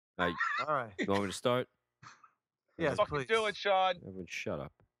All right. You want me to start? Yes, Fucking please. do it, Sean. Everyone shut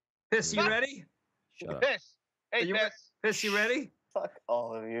up. Piss, you ready? Shut up. Piss. Hey, You Piss. Piss, you ready? Fuck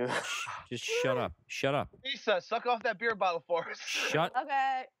all of you. Just shut up. Shut up. Lisa, suck off that beer bottle for us. Shut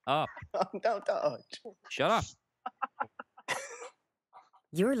Okay. up. Don't touch. Shut up.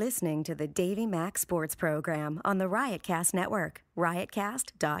 You're listening to the Davey Mac Sports Program on the Riotcast Network,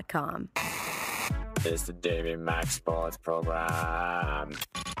 riotcast.com. It's the Davey Mac Sports Program.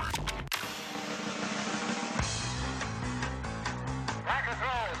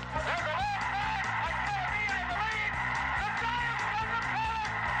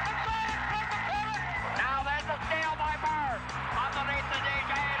 Now there's a steal by Bird. Underneath the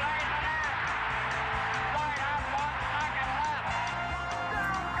DJ, lays it in. Right up, 1 second left.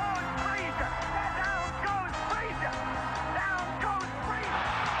 Down goes Frazier. Down goes Frazier. Down goes Frazier.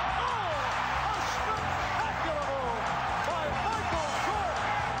 Oh, a spectacular move by Michael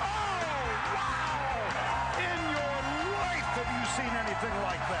Jordan. Oh, wow. In your life have you seen anything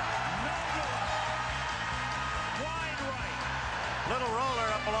like that? No. Wide right. Little roller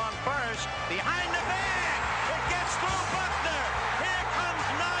up along first. Behind the bag. It gets through Buckner. Here comes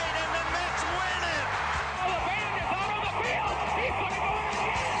Knight, and the Mets win it. Oh, the band is out on the field. He's going to go in the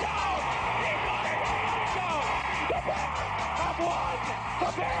end zone. He's going to go in the end zone. The Bears have won. The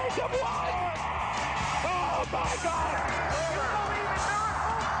Bears have won. Oh, my God. You believe in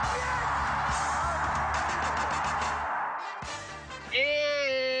miracles? Yes.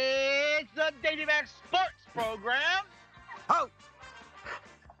 It's the Davey Mac Sports Program. Oh,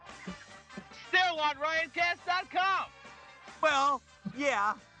 Still on riotcast.com. well,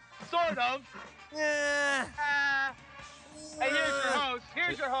 yeah. Sort of. Yeah. Hey, here's your host.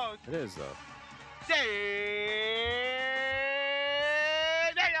 Here's your host. It is, though. Dave.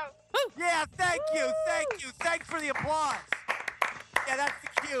 Yeah, thank you. Thanks for the applause. Yeah, that's the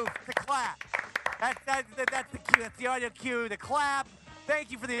cue to clap. That's the cue. That's the audio cue to clap.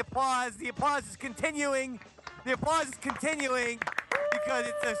 Thank you for the applause. The applause is continuing. Because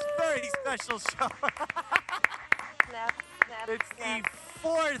it's a very special show. It's the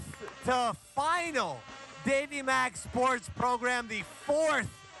fourth to final Davey Mac Sports Program. The fourth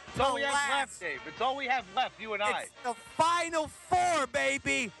It's to all we have last. left, Dave. It's all we have left, you and I. It's the Final Four,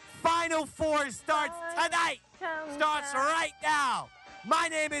 baby. Final Four starts tonight. Starts right now. My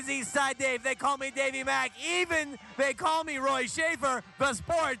name is Eastside Dave. They call me Davey Mac. Even they call me Roy Schaefer, the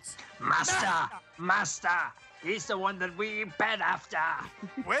sports Master. He's the one that we bet after.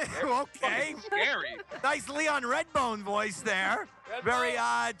 Well, okay. Scary. Nice Leon Redbone voice there. Very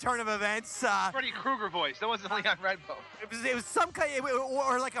odd turn of events. Freddy Krueger voice. That wasn't Leon Redbone. It was some kind of,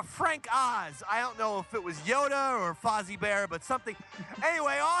 or like a Frank Oz. I don't know if it was Yoda or Fozzie Bear, but something.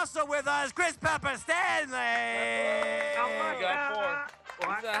 Anyway, also with us, Chris Pepper Stanley. We got four.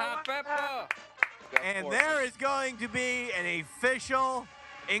 What's a hot pepper? We got And four. there is going to be an official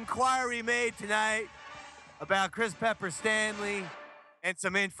inquiry made tonight about Chris Pepper Stanley and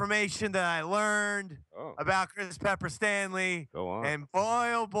some information that I learned about Chris Pepper Stanley. Go on. And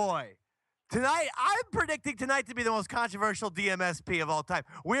boy, oh boy. Tonight, I'm predicting tonight to be the most controversial DMSP of all time.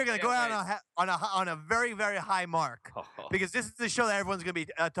 We're going to go out on a very, very high mark because this is the show that everyone's going to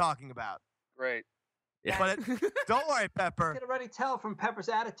be talking about. Great. Yeah. But don't worry, I Pepper. could already tell from Pepper's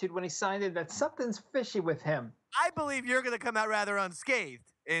attitude when he signed in that something's fishy with him. I believe you're going to come out rather unscathed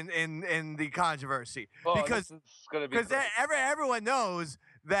in the controversy Oh, because this is gonna be great. everyone knows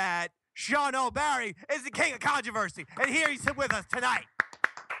that Sean O'Barry is the king of controversy, and here he's with us tonight.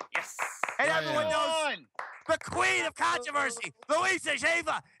 Yes. And everyone knows on. the queen of controversy, Louisa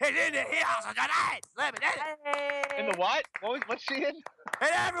Schaefer, is in the house tonight. Let me In the what? What's she in?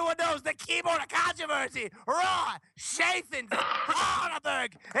 And everyone knows the keyboard of controversy, Roy Schaefer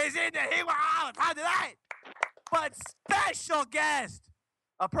Hardenberg, is in the house tonight. But special guest,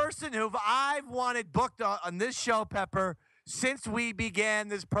 a person who I've wanted booked on this show, Pepper, since we began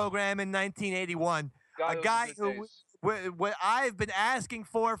this program in 1981. God, A guy who what I've been asking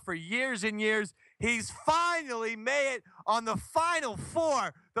for years and years. He's finally made it on the Final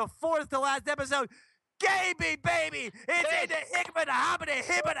Four, the fourth to last episode. Gaby, baby, it's in the hickman, hobbity,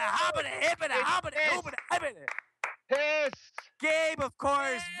 hibbity, hobbity, hibbity, hobbity, hoobity, hibbity. Piss. Gabe, of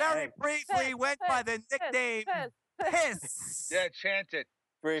course, very briefly went by the nickname Piss. Yeah, chant it.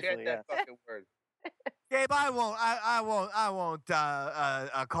 Briefly, Chant yeah. that fucking word. Gabe, I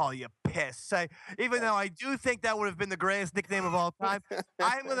won't call you Piss. Even though I do think that would have been the greatest nickname of all time,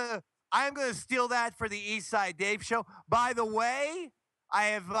 I'm gonna steal that for the Eastside Dave show. By the way, I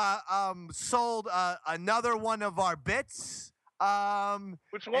have sold another one of our bits.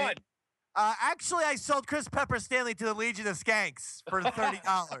 Which one? Actually, I sold Chris Pepper Stanley to the Legion of Skanks for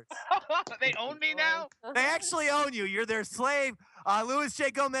 $30. They own me now? They actually own you. You're their slave. Louis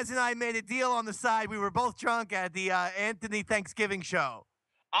J. Gomez and I made a deal on the side. We were both drunk at the Anthony Thanksgiving show.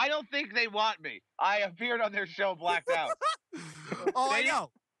 I don't think they want me. I appeared on their show blacked out. I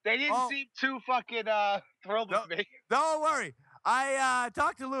know. They didn't seem too fucking thrilled with me. Don't worry. I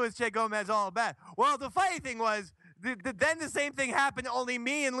talked to Louis J. Gomez all about it. Well, the funny thing was, then the same thing happened, only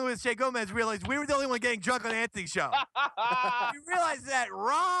me and Louis J. Gomez realized we were the only one getting drunk on Anthony's show. We realized that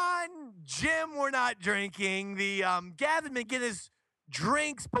Ron, Jim were not drinking. The Gavin McGinnis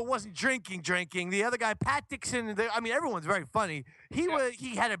drinks but wasn't drinking. The other guy, Pat Dixon, everyone's very funny.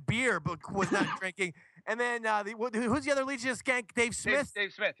 He had a beer but was not drinking. And then who's the other Legion of Skank? Dave Smith?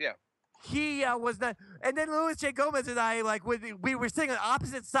 Dave Smith, yeah. He was not. And then Louis J. Gomez and I, we were sitting on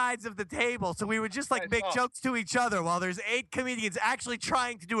opposite sides of the table, so we would just make jokes to each other while there's 8 comedians actually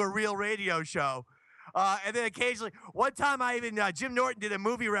trying to do a real radio show. And then occasionally, one time Jim Norton did a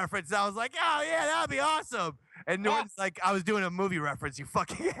movie reference, and I was like, oh yeah, that'd be awesome. And Norton's like, I was doing a movie reference, you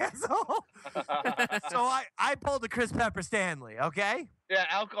fucking asshole. So I pulled the Chris Pepper Stanley, okay? Yeah,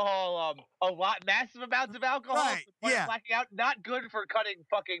 alcohol, massive amounts of alcohol. Right, yeah. Blacking out, not good for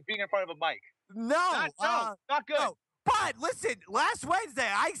being in front of a mic. No. Not good. No. But listen, last Wednesday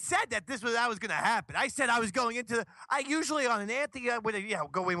I said that that was going to happen. I said I was going into. I usually on an Anthony would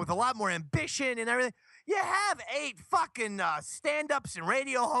go in with a lot more ambition and everything. You have 8 fucking stand-ups and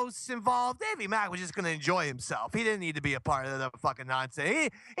radio hosts involved. Davey Mac was just going to enjoy himself. He didn't need to be a part of the fucking nonsense.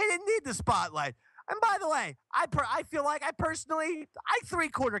 He didn't need the spotlight. And by the way, I feel like I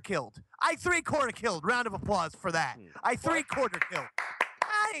 3/4 killed. I 3/4 killed. Round of applause for that. I 3/4 killed.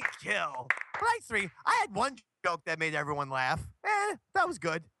 I didn't kill. But I had one joke that made everyone laugh. That was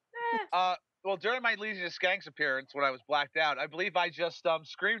good. Well, during my Legion of Skanks appearance, when I was blacked out, I believe I just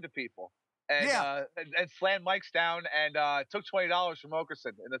screamed at people and slammed mics down and took $20 from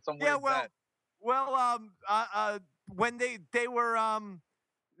Okerson, and it's some weird bet. When they were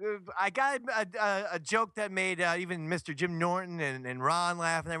I got a joke that made even Mr. Jim Norton and Ron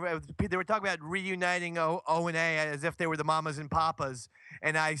laugh. And they were talking about reuniting O&A as if they were the mamas and papas.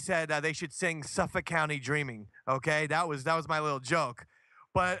 And I said they should sing Suffolk County Dreaming. Okay, that was my little joke.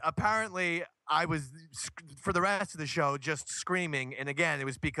 But apparently I was, for the rest of the show, just screaming. And again, it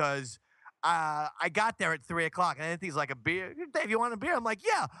was because I got there at 3 o'clock, and Anthony's like, a beer? Dave, you want a beer? I'm like,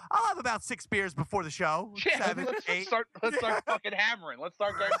 yeah, I'll have about 6 beers before the show. Yeah, 7, 8. Let's start fucking hammering. Let's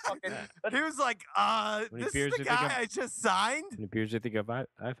start getting fucking. He was like, this is the guy I just signed? How many beers do you think I've had?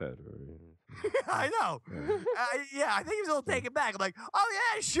 I know. Yeah, I think he was a little taken back. I'm like, oh,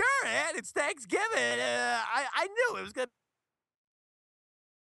 yeah, sure, Ed. It's Thanksgiving. I knew it was going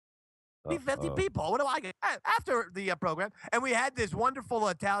to be 50 people. What do I get? After the program, and we had this wonderful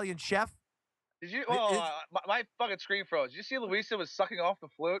Italian chef. Did you? My fucking screen froze. Did you see Luisa was sucking off the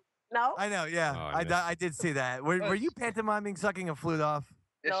flute? No. I know, yeah. I did see that. Were you pantomiming sucking a flute off?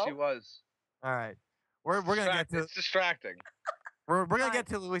 Yes, she was. All right. We're gonna get to. It's distracting. We're gonna get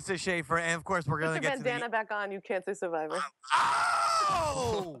to Louisa Schaefer, and of course we're gonna get to bandana back on. You can't say Survivor.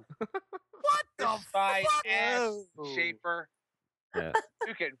 Oh! What the fuck? Schaefer. Yeah.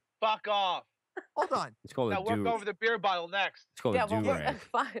 You can fuck off. Hold on. It's called now work over the beer bottle next. It's called a do-rag.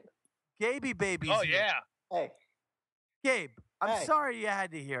 Fine. Gaby baby. Oh yeah. Hey. Gabe, I'm sorry you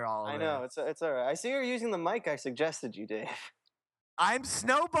had to hear all of that. I know, it's all right. I see you're using the mic I suggested you, Dave. I'm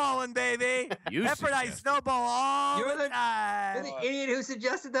snowballing, baby. Effort, I snowball all the time. You're the idiot who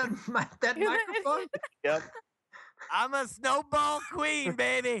suggested that microphone? Yep. I'm a snowball queen,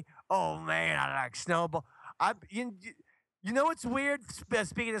 baby. Oh, man, I like snowball. You know what's weird?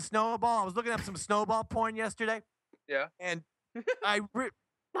 Speaking of snowball, I was looking up some snowball porn yesterday. Yeah. And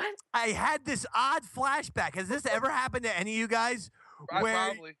I had this odd flashback. Has this ever happened to any of you guys?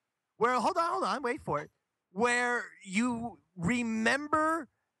 Probably. Where hold on, wait for it. Where you remember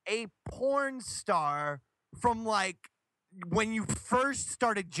a porn star from like when you first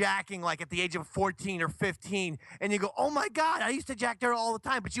started jacking, like at the age of 14 or 15, and you go, "Oh my God, I used to jack there all the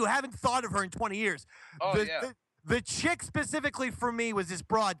time," but you haven't thought of her in 20 years. Oh The chick specifically for me was this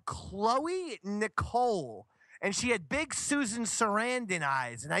broad, Chloe Nicole. And she had big Susan Sarandon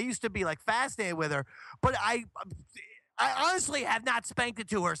eyes, and I used to be like fascinated with her. But I honestly have not spanked it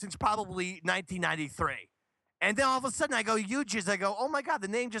to her since probably 1993. And then all of a sudden I go, I go, oh my God, the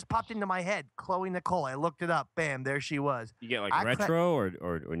name just popped into my head, Chloe Nicole. I looked it up, bam, there she was. You get like retro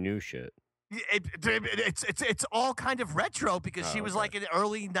or new shit. It's all kind of retro because she was like an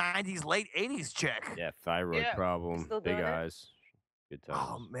early 90s, late 80s chick. Yeah, thyroid problem, big eyes. Good times.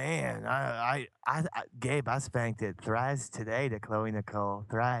 Oh man, Gabe, I spanked it thrice today to Chloe Nicole.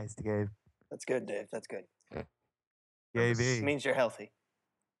 Thrice, Gabe. That's good, Dave. That's good. Gaby. Means you're healthy.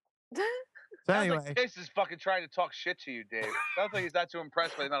 So Sounds anyway, like Chris is fucking trying to talk shit to you, Dave. Sounds like he's not too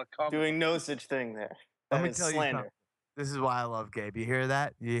impressed by the amount of cum. Doing no such thing there. let That me is tell you slander. something. This is why I love Gabe. You hear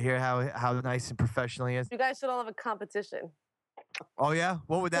that? You hear how nice and professional he is? You guys should all have a competition. Oh yeah,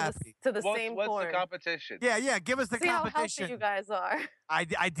 what would that be? To the same What's porn. the competition? Yeah. Give us the See how competition. healthy you guys are.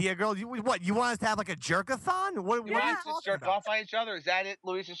 Idea girl. What? You want us to have like a jerkathon? What You are want you us to talking jerk about? off on each other? Is that it,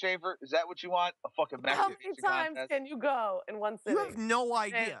 Louisa Schaefer? Is that what you want? A fucking How many masturbation times contest? can you go in one sitting? You have no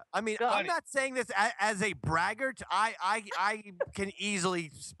idea. I mean, Go. I'm not saying this as a braggart. I can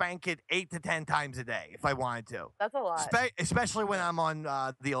easily spank it 8 to 10 times a day if I wanted to. That's a lot. Especially when I'm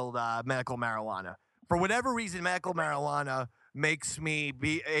on the old medical marijuana. For whatever reason, medical marijuana makes me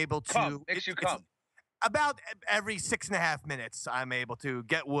be able to. Makes you come. About every 6.5 minutes, I'm able to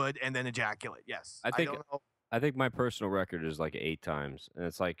get wood and then ejaculate. Yes. I think don't know. I think my personal record is like 8 times, and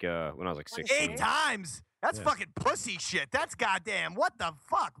it's like when I was like 16. 8 times? That's fucking pussy shit. That's goddamn. What the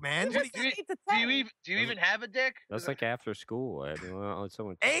fuck, man? Do you even have a dick? That's like after school. I mean, well,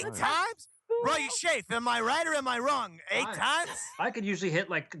 someone 8 times? Bro, you Shafe, am I right or am I wrong? 8 times? I could usually hit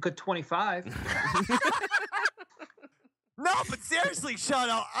like a good 25. No, but seriously,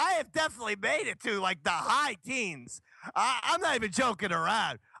 Shoto, I have definitely made it to like the high teens. I'm not even joking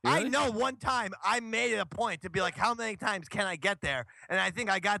around. Really? I know one time I made it a point to be like, how many times can I get there? And I think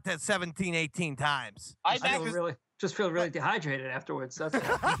I got to 17, 18 times. I just feel really dehydrated afterwards. That's all.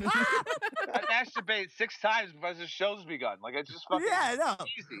 I masturbate 6 times before the show's begun. Like it's just fucking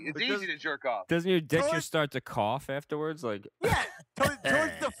easy. It's easy to jerk off. Doesn't your dick just start to cough afterwards? Like towards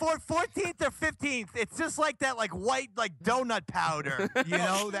the 14th or 15th, it's just like that, like white, like donut powder. You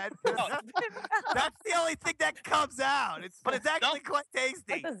know that. That's the only thing that comes out. But it's actually quite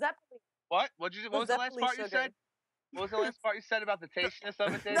tasty. What? What was the last part you said? What was the last part you said about the tastiness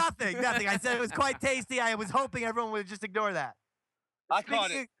of it? Dave? Nothing. I said it was quite tasty. I was hoping everyone would just ignore that. I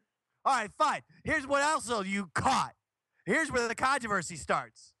caught it. All right, fine. Here's what else you caught. Here's where the controversy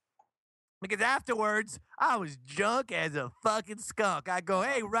starts. Because afterwards, I was drunk as a fucking skunk. I go,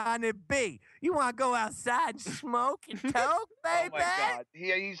 hey, Ronnie B, you want to go outside and smoke and toke, baby? Oh, my God.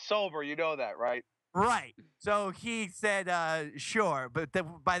 He's sober. You know that, right? Right. So he said, sure. But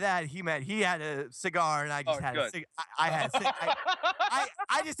by that, he meant he had a cigar and I just had a cigarette.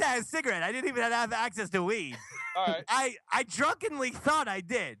 I just had a cigarette. I didn't even have access to weed. All right. I drunkenly thought I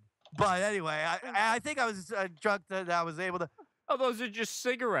did. But anyway, I think I was drunk that I was able to. Oh, those are just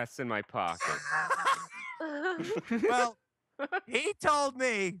cigarettes in my pocket. Well, he told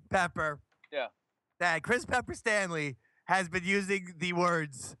me, Pepper, that Chris Pepper Stanley has been using the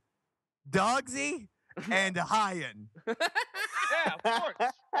words Dogsie and Hyin. Yeah, of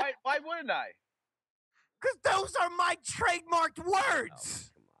course. Why wouldn't I? Because those are my trademarked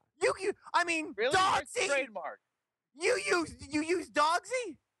words. I mean, really? Dogsie. Trademark. You use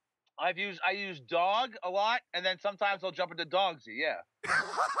Dogsie? I use dog a lot, and then sometimes I'll jump into Dogsie. Yeah.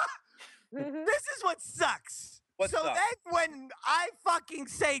 This is what sucks. What sucks? Then when I fucking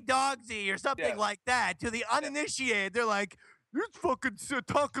say Dogsie or something like that to the uninitiated, they're like, "You're fucking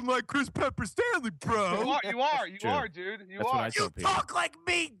talking like Chris Pepper Stanley, bro." You are, dude. You are. You talk like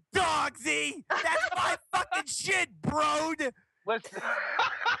me, Dogsie. That's my fucking shit, bro. Listen.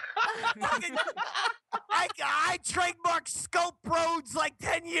 I trademarked Scope Roads like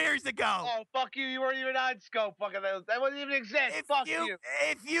 10 years ago. Oh, fuck you. You weren't even on Scope. Fucking that wouldn't even exist. Fuck you.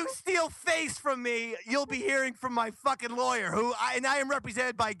 If you steal face from me, you'll be hearing from my fucking lawyer, I am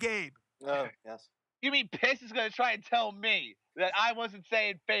represented by Gabe. Oh, yes. You mean Piss is going to try and tell me that I wasn't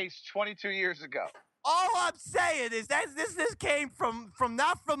saying face 22 years ago? All I'm saying is that this came from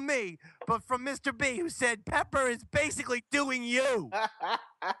not from me, but from Mr. B, who said Pepper is basically doing you.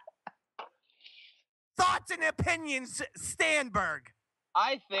 Thoughts and opinions, Stanberg.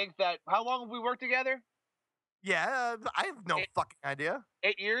 I think that, how long have we worked together? Yeah, I have no fucking idea.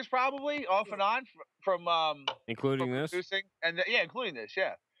 8 years probably, off and on, from including this? Producing, and including this,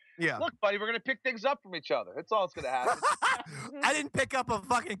 yeah. Yeah. Look, buddy, we're going to pick things up from each other. That's all that's going to happen. I didn't pick up a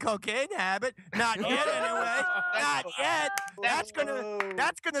fucking cocaine habit. Not yet, anyway. Not yet. That's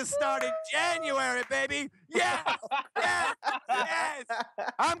gonna start in January, baby. Yes.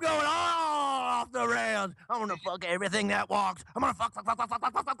 I'm going all off the rails. I'm gonna fuck everything that walks. I'm gonna fuck.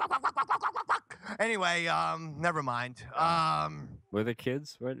 Anyway, never mind. Where are the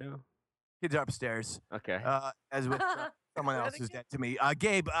kids right now? Kids are upstairs. Okay. As with someone else who's dead to me.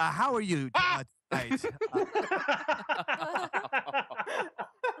 Gabe, how are you tonight?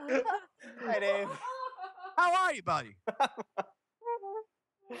 Hi, Dave. How are you, buddy?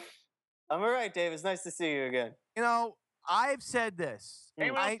 I'm all right, Dave. It's nice to see you again. You know, I've said this.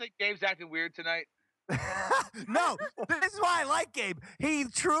 Anyone else think Gabe's acting weird tonight? No, this is why I like Gabe. He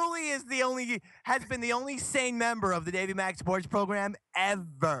truly has been the only sane member of the Davey Mac Sports Program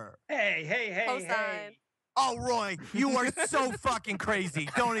ever. Hey. Oh, Roy, you are so fucking crazy.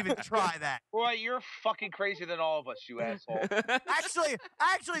 Don't even try that. Roy, you're fucking crazier than all of us, you asshole.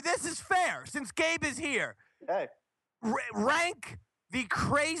 Actually, this is fair since Gabe is here. Hey. Rank the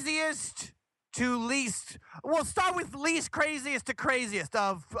craziest to least. We'll start with least craziest to craziest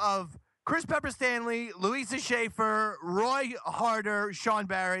of Chris Pepper Stanley, Louisa Schaefer, Roy Harder, Sean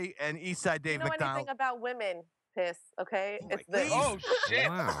Barry, and Eastside Dave You know McDonald. anything about women? Piss, okay? It's this. Oh, shit.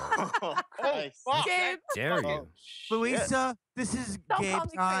 Wow. Oh, fuck. Gabe. Dare you? Luisa, this is Don't call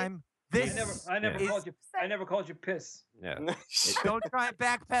Gabe's me time. I never called you piss. Yeah. Don't try and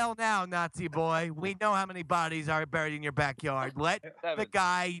backpedal now, Nazi boy. We know how many bodies are buried in your backyard. Let the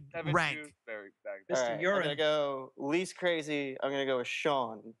guy rank. All right, I'm going to go least crazy. I'm going to go with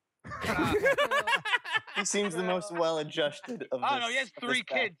Sean. He seems the most well-adjusted of Oh, no, he has 3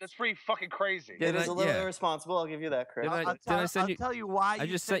 kids. That's pretty fucking crazy. It is a little irresponsible. I'll give you that, Chris. I'll tell you why. I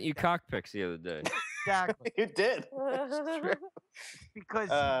just sent you cock pics the other day. Exactly. You did. Because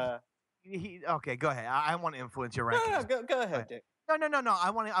okay, go ahead. I want to influence your rankings. No, go ahead, Dick. No. I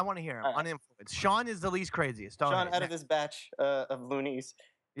want to hear him. On influence. Sean is the least craziest. Sean, out of this batch of loonies,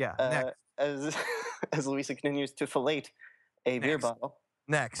 next. as Louisa continues to fillet a beer bottle.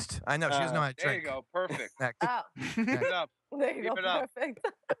 Next. I know, she doesn't know how to There drink. you go. Perfect. Next. Oh. Keep it up. There you Keep go. it up. Perfect.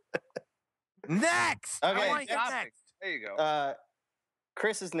 Next. Okay. I want to get next. There you go.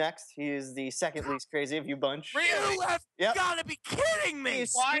 Chris is next. He is the second least crazy of you bunch. You have got to be kidding me.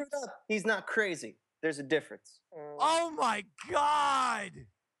 He's screwed up. He's not crazy. There's a difference. Oh my God.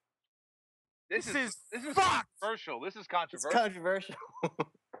 This is fucked. controversial. This is controversial. It's controversial.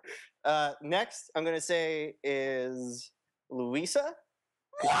 Next, I'm going to say is Louisa.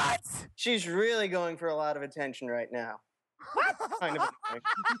 What? She's really going for a lot of attention right now. What? Kind of annoying.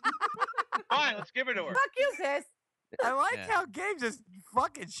 Fine, let's give it to her. Fuck you, Piss. I like how Gabe just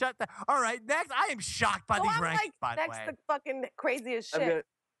fucking shut that. All right, next. I am shocked by these I'm rankings, like, by the next way. the fucking craziest I'm shit.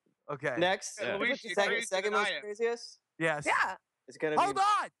 Okay. Next, Louise, you're second crazier than most I am. craziest Yes. Yeah. is going to be Hold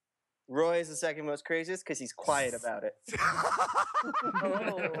on. Roy is the second most craziest because he's quiet about it.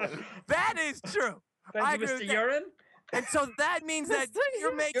 That is true. I Thank you, agree Mr. with that. Urine. And so that means that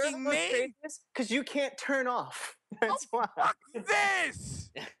you're making me. Because you can't turn off. That's why. Fuck this.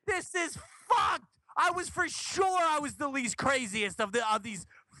 This is fucked. I was for sure I was the least craziest of these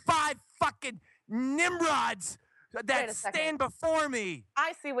 5 fucking Nimrods Wait that a second. stand before me.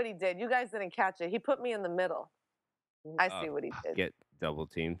 I see what he did. You guys didn't catch it. He put me in the middle. I see what he did. Get double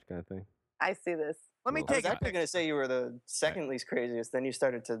teamed kind of thing. I see this. Let me I was take a actually going to say you were the second least craziest. Then you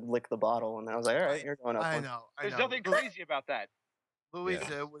started to lick the bottle, and I was like, all right, you're going up. I one. know. There's nothing crazy about that.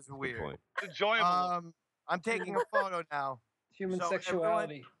 Louisa, it was weird. Point. It's enjoyable. I'm taking a photo now. Human So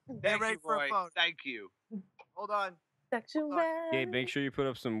sexuality. Everyone, get Thank ready you, for Roy. a photo. Thank you. Hold on. Sexuality. Gabe, make sure you put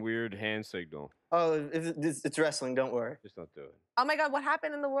up some weird hand signal. Oh, it's wrestling. Don't worry. Just don't do it. Oh my God, what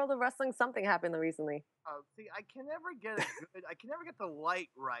happened in the world of wrestling? Something happened recently. See, I can never get it good. I can never get the light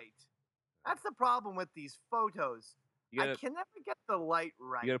right. That's the problem with these photos. You I gotta, can never get the light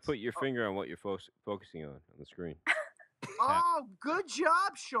right. you gotta put your finger on what you're focusing on the screen. Oh, good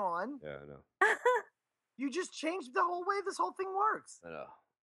job, Sean. Yeah, I know. You just changed the whole way this whole thing works. I know.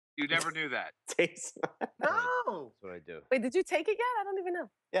 You never knew that. Taste. No. That's what I do. Wait, did you take it yet? I don't even know.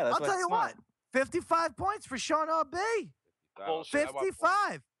 Yeah, that's I'll tell you what. 55 points for Sean RB. Bullshit. I want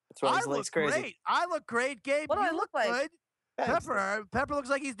 55. That's why I he's look least crazy. great. I look great, Gabe. What do you I look like? Good. Pepper looks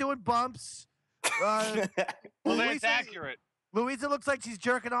like he's doing bumps. Well, that's Louisa- accurate. Louisa looks like she's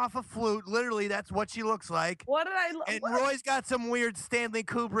jerking off a flute. Literally, that's what she looks like. What did I look And Roy's got some weird Stanley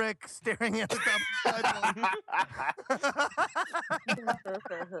Kubrick staring at the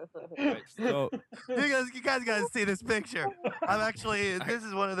Right, so you guys got to see this picture. This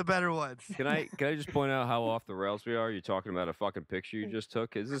is one of the better ones. can I just point out how off the rails we are? You're talking about a fucking picture you just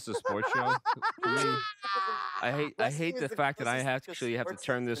took. Is this a sports show? For me, I hate Wrestling the is the fact that I closest to actually have to sports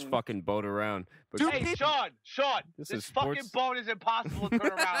turn this and- fucking boat around. But Hey, Sean, This this is fucking sports. boat is impossible to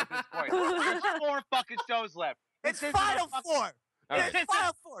turn around at this point. There's 4 fucking shows left. It's This isn't Final a fuck- Four. All right. It's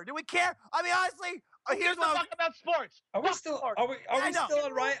Final Four. Do we care? I mean, honestly, Who here's gives a what fuck about sports? Are we still? Are we I know. still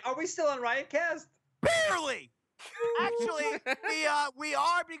on Riot? Are we still on Riotcast? barely. Actually, we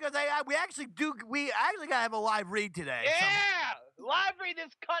are because we actually gotta have a live read today. Yeah! Live read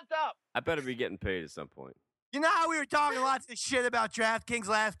this cunt up. I better be getting paid at some point. You know how we were talking lots of shit about DraftKings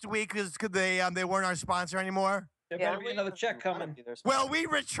last week because they weren't our sponsor anymore? There Yeah. better be another check coming. Well, we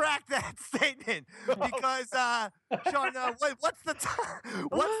retract that statement because, Sean, what's the time?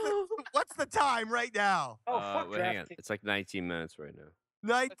 What's the time right now? Oh, fuck Wait, hang on. DraftKings. It's like 19 minutes right now.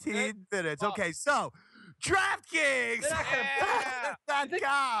 19 minutes. Okay, so DraftKings. They're not gonna-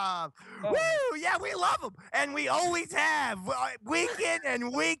 .com. Oh. Woo! Yeah, we love them, and we always have. Week in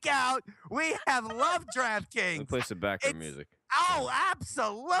and week out, we have loved Let me DraftKings. play some background It's- music. Oh,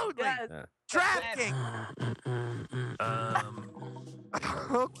 absolutely. Yes. Yeah. DraftKings.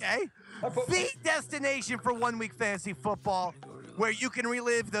 Okay. The destination for 1 week fantasy football, where you can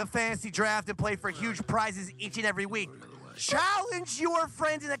relive the fantasy draft and play for huge prizes each and every week. Challenge your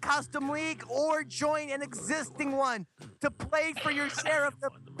friends in a custom league or join an existing one to play for your share of the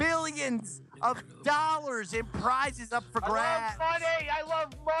billions of dollars in prizes up for grabs. I love money. I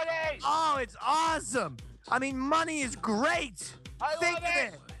love money. Oh, it's awesome. I mean, money is great. I Think love of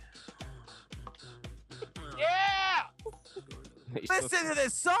it. it. Yeah. Listen to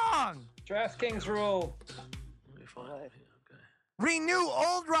this song. DraftKings rule. Renew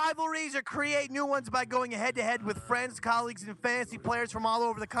old rivalries or create new ones by going head-to-head with friends, colleagues, and fantasy players from all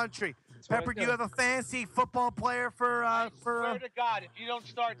over the country. what I Pepper, do do. you have a fantasy football player for? Swear to God, if you don't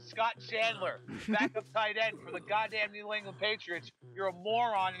start Scott Chandler, backup tight end for the goddamn New England Patriots, you're a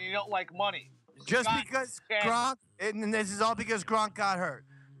moron and you don't like money. Just Scott because Chandler. Gronk, and this is all because Gronk got hurt.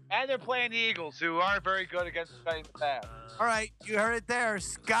 And they're playing the Eagles, who aren't very good against the pass. All right, you heard it there,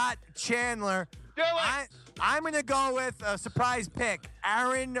 Scott Chandler. Do it. I'm going to go with a surprise pick,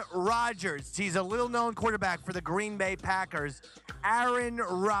 Aaron Rodgers. He's a little-known quarterback for the Green Bay Packers. Aaron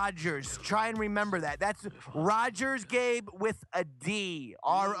Rodgers. Try and remember that. That's Rodgers, Gabe, with a D.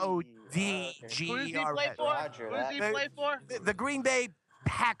 R-O-D-G-E-R-S. Who does he play for? Roger Who does he that. play for? The Green Bay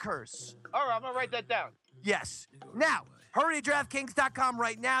Packers. All right, I'm going to write that down. Yes. Now, hurry to DraftKings.com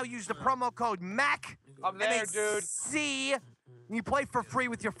right now. Use the promo code MAC. I'm there, dude. C. You play for free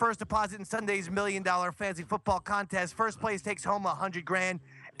with your first deposit in Sunday's $1 Million Fantasy Football Contest. First place takes home $100 grand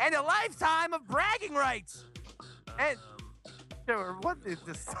and a lifetime of bragging rights. And what is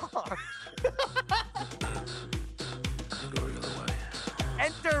this song?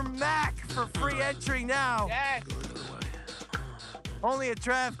 Enter Mac for free entry now. Yes. Only at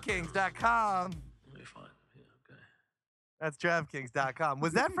DraftKings.com. That's DraftKings.com.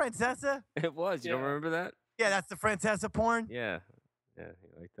 Was that Francesa? It was. You don't Yeah. remember that? Yeah, that's the Francesa porn. Yeah. Yeah. You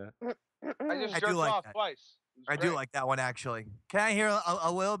like that? I just I do jerked like off that. twice. It was I do great. like that one actually. Can I hear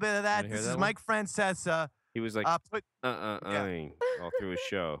a little bit of that? Wanna hear This that is one? Mike Francesa. He was like, Put yeah. all through his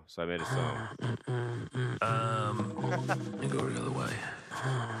show. So I made a song. You go the other way.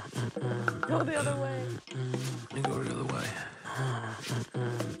 Go the other way. You go the other way.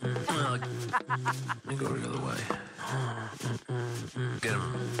 You go the other way. Get him.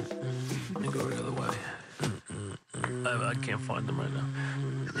 You go the other way. I can't find them right now.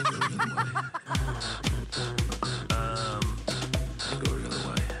 You go the other way. You go the other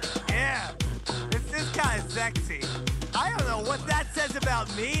way. yeah. This kind of sexy. I don't know what that says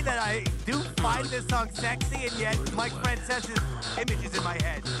about me that I do find this song sexy and yet Mike Francesa's image is in my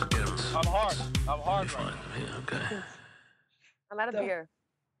head. Get him. I'm hard. I'm hard You're right fine. Yeah, okay. I'm out of beer.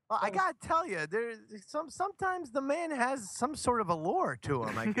 Well, I gotta tell you, there's sometimes the man has some sort of allure to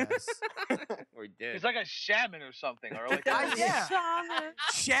him. I guess. Or he did. He's like a shaman or something, or like Yeah. Shaman.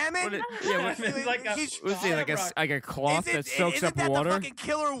 Shaman. It's like a- He's- Was he like a cloth that soaks isn't up that water? the fucking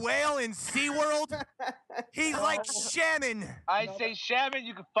killer whale in SeaWorld? He's like shaman. I say shaman,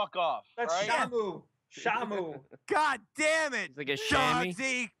 you can fuck off. That's right? Shamu. Shamu. God damn it. It's like a chamois.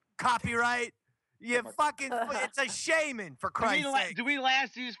 Dogsie, copyright. You fucking, it's a shaman, for Christ's sake. Do we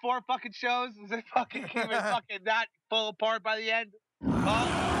last these 4 fucking shows? Is it fucking keep it fucking not fall apart by the end?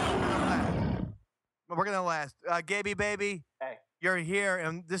 Oh, We're gonna last. Gaby, baby, Hey. you're here,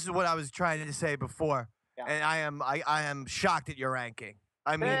 and this is what I was trying to say before. Yeah. And I am shocked at your ranking.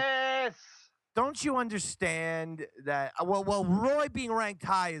 I mean, yes. don't you understand that? Well, Roy being ranked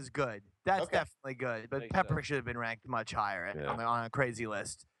high is good. That's Okay. definitely good. But Makes Pepper sense. should have been ranked much higher Yeah. on a crazy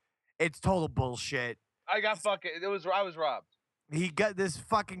list. It's total bullshit. I got fucking. I was robbed. He got this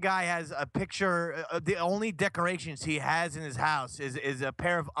fucking guy has a picture. The only decorations he has in his house is a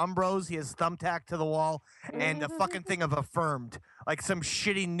pair of Umbros. He has thumbtacked to the wall and a fucking thing of Affirmed, like some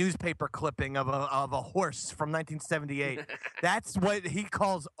shitty newspaper clipping of a horse from 1978. That's what he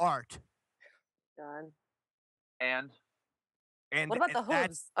calls art. Done. And And What about the that's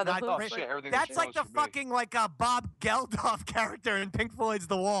hooves? Are the not hooves? Oh, great. shit, everything's That's like supposed the to be. fucking Bob Geldof character in Pink Floyd's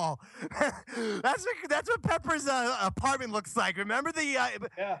The Wall. that's what Pepper's apartment looks like. Remember the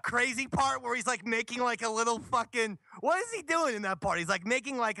crazy part where he's like making like a little fucking, what is he doing in that part? He's like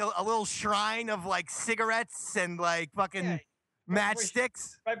making like a little shrine of like cigarettes and like fucking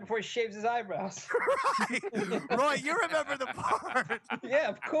matchsticks. Right before he shaves his eyebrows. Right. Roy, you remember the part. Yeah,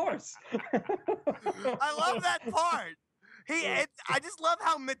 of course. I love that part. I just love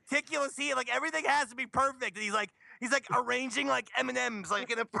how meticulous everything has to be perfect. And he's like arranging like M&Ms like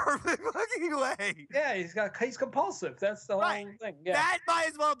in a perfect fucking way. Yeah, he's compulsive. That's the whole thing. Yeah. That might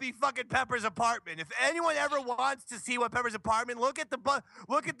as well be fucking Pepper's apartment. If anyone ever wants to see what Pepper's apartment, look at the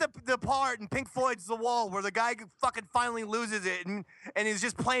part in Pink Floyd's The Wall where the guy fucking finally loses it and is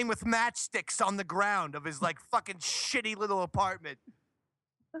just playing with matchsticks on the ground of his like fucking shitty little apartment.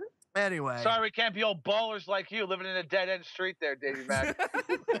 Anyway. Sorry, we can't be old ballers like you living in a dead-end street there, Davey Mac.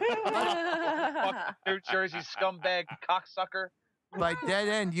 New Jersey scumbag cocksucker. By dead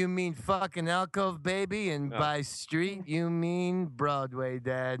end, you mean fucking alcove, baby, and by street, you mean Broadway,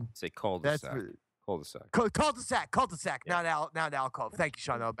 Dad. Say cul-de-sac. Cul-de-sac. Cul-de-sac. Not alcove. Thank you,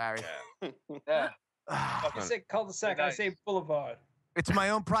 Sean O'Barry. Yeah. I say cul-de-sac. I say boulevard. It's my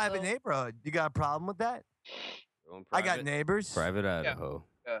own private neighborhood. You got a problem with that? I got neighbors. Private Idaho.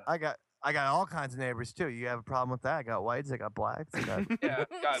 Yeah. I got all kinds of neighbors too. You have a problem with that? I got whites. I got blacks.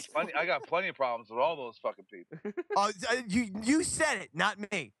 I got plenty of problems with all those fucking people. You said it, not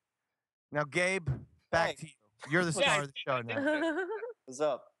me. Now, Gabe, back to you. You're the star of the show now. What's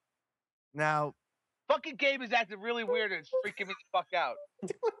up? Now, fucking Gabe is acting really weird and it's freaking me the fuck out.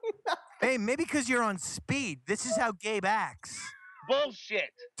 Hey, maybe because you're on speed. This is how Gabe acts. Bullshit.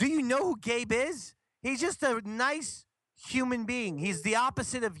 Do you know who Gabe is? He's just a nice human being. He's the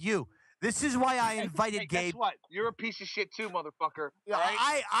opposite of you. This is why I invited Gabe. Guess what? You're a piece of shit too, motherfucker. Yeah,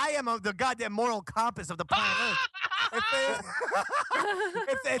 right? I am the goddamn moral compass of the planet Earth.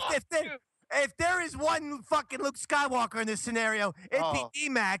 If there is one fucking Luke Skywalker in this scenario, it'd be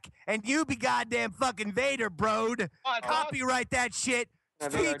D-Mac, and you be goddamn fucking Vader, broed. Copyright that shit.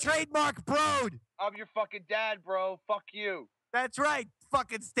 Trademark broed. I'm your fucking dad, bro. Fuck you. That's right,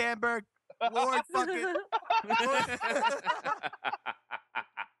 fucking Stanberg. Lord fucking.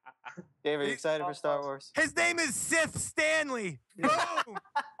 Dave, are you excited for Star Wars? His name is Sith Stanley. Boom.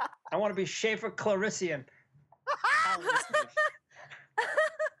 I want to be Schaefer Clarician.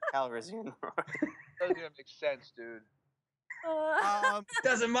 Calrissian. Doesn't even make sense, dude.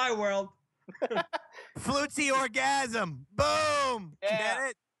 Does in my world. Flutzy orgasm. Boom. Yeah. Get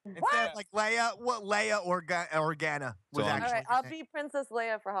it? Instead of like Leia, Organa was actually. All right, I'll be Princess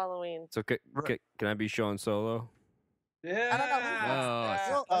Leia for Halloween. So can I be Sean Solo? Yeah. I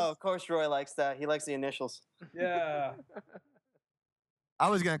don't know. Oh, of course Roy likes that. He likes the initials. Yeah. I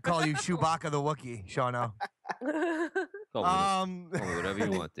was gonna call you Chewbacca the Wookiee, Shauno. Call me whatever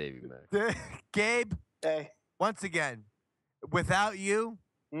you want, Davey Mac. Gabe. Hey. Once again, without you,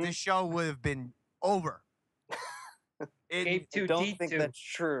 this show would have been over. Gabe I don't think that's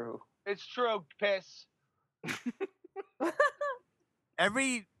true. It's true, piss.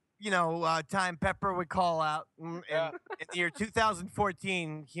 Every time Pepper would call out in the year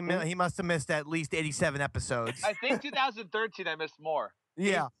 2014, he must have missed at least 87 episodes. I think 2013 I missed more.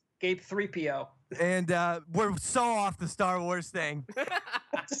 Yeah. Gabe 3PO. And we're so off the Star Wars thing.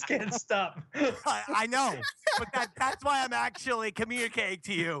 I just can't stop. I know, but that's why I'm actually communicating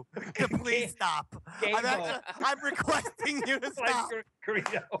to you to please stop. I'm requesting you to stop.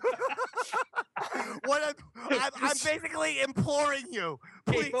 I'm basically imploring you.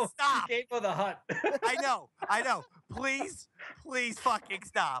 Please stop. Gabe of the Hut. I know. Please fucking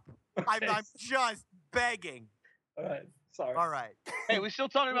stop. I'm just begging. All right. Sorry. All right. Hey, we still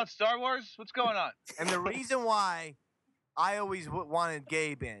talking about Star Wars? What's going on? And the reason why I always wanted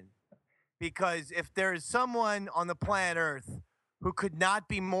Gabe in, because if there is someone on the planet Earth who could not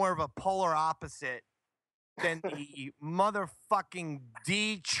be more of a polar opposite than the motherfucking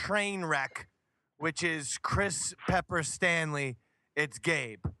D train wreck, which is Chris Pepper Stanley, it's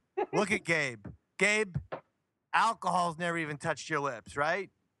Gabe. Look at Gabe. Gabe, alcohol's never even touched your lips, right?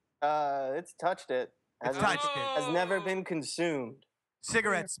 It's touched it. Has never been consumed.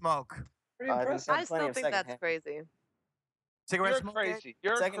 Cigarette smoke. I still think that's crazy. Cigarette You're smoke. crazy.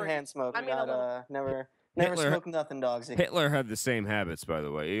 Secondhand smoke. I mean, never Hitler- smoked nothing, Dogsie. Hitler had the same habits, by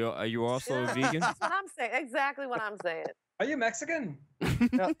the way. Are you also a vegan? That's what I'm saying. Exactly what I'm saying. Are you Mexican?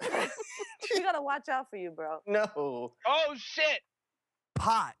 No. You gotta watch out for you, bro. No. Oh shit!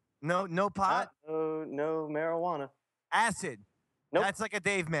 Pot. No pot. No marijuana. Acid. Nope. That's like a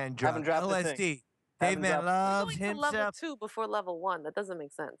Dave Man drug. Haven't dropped a LSD. thing. Dave Man Going loves to level himself. 2 before level 1. That doesn't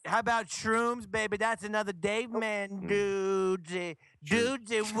make sense. How about shrooms, baby? That's another Dave Man dudesy.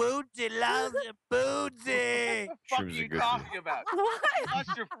 Dudesy woodsy loves a bootsy. What the fuck are Shrooms are you good for you. talking about? What? You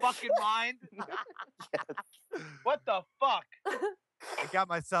lost your fucking mind? What the fuck? I got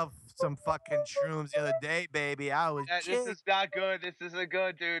myself some fucking shrooms the other day, baby. I was This chick. is not good. This isn't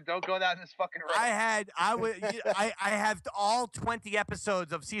good, dude. Don't go down this fucking road. I have all 20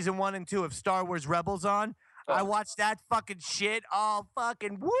 episodes of season 1 and 2 of Star Wars Rebels on. I watched that fucking shit all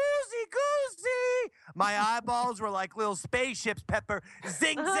fucking woozy goosey. My eyeballs were like little spaceships, Pepper.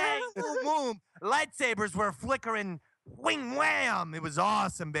 Zing zang, boom boom. Lightsabers were flickering, wing wham. It was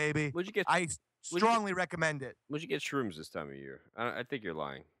awesome, baby. What'd you get? I strongly recommend it. Would you get shrooms this time of year? I think you're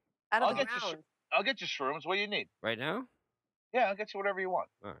lying. Out I'll of the get you. ground. I'll get you shrooms. What do you need? Right now? Yeah, I'll get you whatever you want.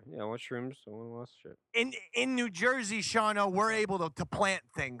 All right. Yeah, I want shrooms. I want lots of shit. In New Jersey, Shawno, we're able to plant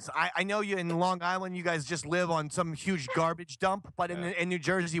things. I know you in Long Island, you guys just live on some huge garbage dump, but in New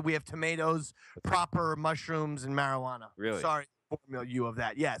Jersey, we have tomatoes, proper mushrooms, and marijuana. Really? Sorry to inform you of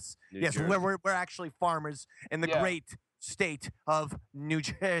that. Yes. New Yes, Jersey. we're actually farmers in the great state of New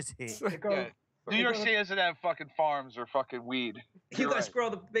Jersey. Yeah. New York City doesn't have fucking farms or fucking weed. You guys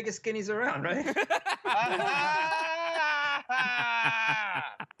grow the biggest skinnies around, right?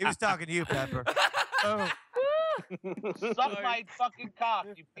 He was talking to you, Pepper. Oh. Suck my fucking cock,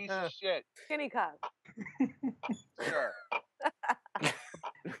 you piece of shit. Skinny cock. Sure.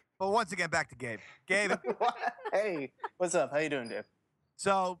 But once again, back to Gabe. Gabe. Hey, what's up? How you doing, Dave?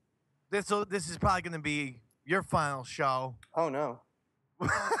 So this is probably going to be your final show. Oh no.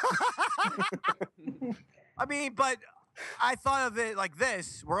 I mean, but I thought of it like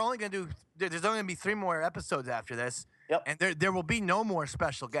this. We're only going to do, there's only going to be 3 more episodes after this. Yep. And there will be no more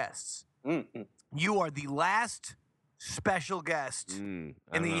special guests. Mm-hmm. You are the last special guest in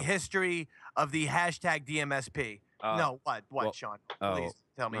the history of the hashtag DMSP. No, what, well, Sean? Please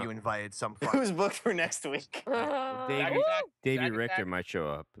tell me you invited some fuck. Who's booked for next week? Davey Richter might show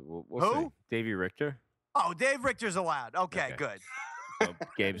up. We'll Who? see. Davey Richter? Oh, Dave Richter's allowed. Okay, good. Oh,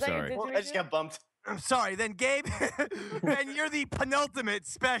 Gabe, sorry. Well, I just got bumped. I'm sorry. Then Gabe, then you're the penultimate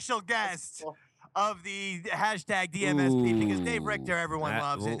special guest of the hashtag DMSP because Dave Richter, everyone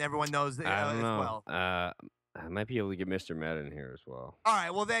loves it and everyone knows that I don't as know. well. I might be able to get Mr. Matt in here as well. All right.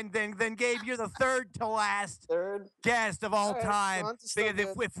 Well, then, Gabe, you're the third to last guest of all time. Because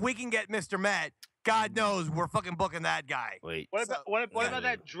if we can get Mr. Met, God knows we're fucking booking that guy. Wait. What about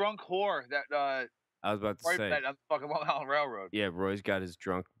that drunk whore that I was about to Roy say. met on the fucking Long Island Railroad? Yeah, Roy's got his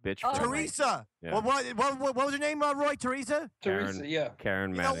drunk bitch. Oh, friend. Teresa. Yeah. What was her name, Roy? Teresa? Teresa, yeah.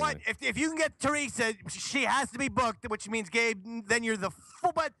 Karen You know what? Mattingly. If you can get Teresa, she has to be booked, which means Gabe, then you're the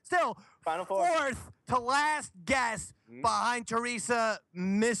but still Final four. fourth to last guest behind Teresa,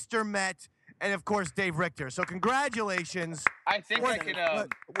 Mr. Met, and of course Dave Richter. So congratulations. I think I can. I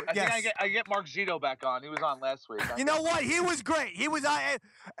yes. think I get Mark Zito back on. He was on last week. You know what? He was great. He was.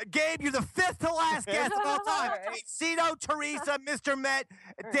 Gabe, you're the fifth to last guest of all time. Cito, Teresa, Mr. Met,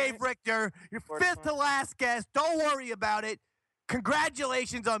 Dave Richter. You're fifth to last guest. Don't worry about it.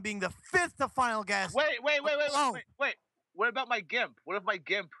 Congratulations on being the fifth to final guest. Wait. What about my gimp? What if my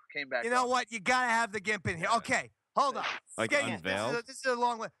gimp came back? You know what? You gotta have the gimp in here. Okay, hold on. Like Okay, unveiled? This is a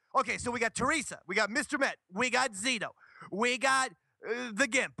long way. Okay, so we got Teresa, we got Mr. Met, we got Zito, we got the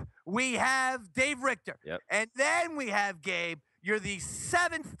gimp, we have Dave Richter, and then we have Gabe. You're the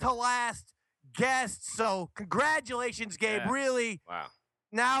seventh to last guest. So congratulations, Gabe. Yeah. Really. Wow.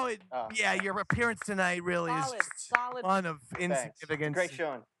 Now, your appearance tonight really Solid, is solid. one of Thanks. insignificance. Great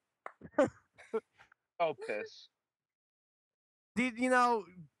showing. Oh, piss. You know,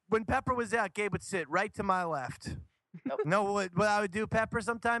 when Pepper was out, Gabe would sit right to my left. Know what I would do, Pepper,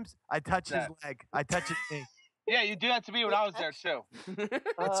 sometimes? I'd touch his leg. I'd touch his knee. Yeah, you do that to me when I was there too.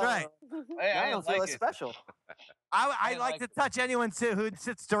 That's right. Hey, I I don't didn't feel like as it. special. I like to touch anyone who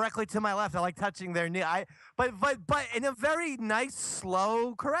sits directly to my left. I like touching their knee. But in a very nice,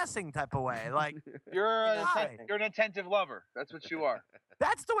 slow, caressing type of way. Like You're Hi. you're an attentive lover. That's what you are.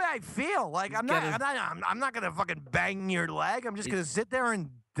 that's the way I feel. Like I'm not gonna fucking bang your leg. I'm just gonna sit there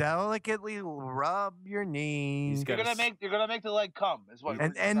and delicately rub your knees. You're gonna make the leg come. Is what.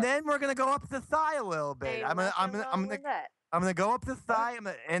 And then we're gonna go up the thigh a little bit. Hey, I'm gonna go up the thigh.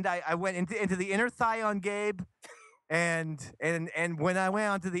 I went into the inner thigh on Gabe, and when I went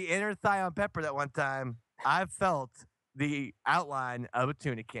onto the inner thigh on Pepper that one time, I felt the outline of a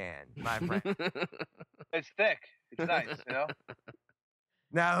tuna can, my friend. It's thick. It's nice, you know.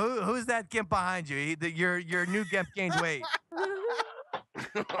 Now who's that gimp behind you? Your new gimp gained weight.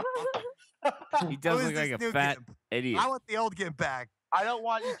 He does Who is look like this a new fat gimp? idiot. I want the old gimp back. I don't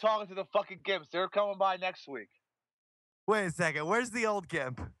want you talking to the fucking Gimps. They're coming by next week. Wait a second. Where's the old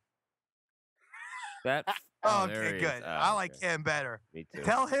Gimp? That. Oh, there okay, he good. is. I like him better. Me too.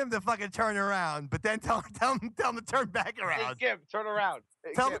 Tell him to fucking turn around, but then tell him to turn back Hey, around. Gimp, turn around.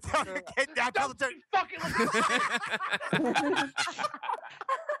 Hey, Tell him Gimp, to turn around. get down. Tell him to turn. Fucking look at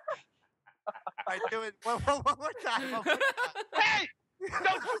All right, do it one more time. One more time. Hey!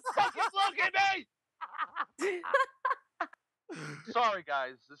 Don't you fucking look at me! Sorry,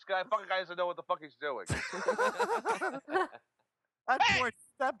 guys. This fucking guy doesn't know what the fuck he's doing.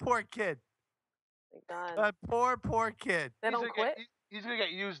 That poor kid. Thank God. That poor kid. They don't quit. He's gonna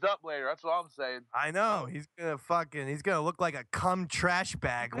get used up later. That's what I'm saying. I know. He's gonna look like a cum trash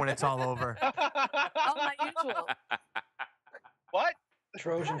bag when it's all over. Oh, my usual. What?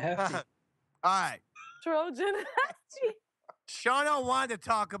 Trojan hefty. All right. Trojan. Shauno wanted to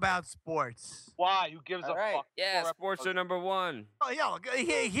talk about sports. Why? Who gives a fuck? Yeah, sports are number one. Oh, yo,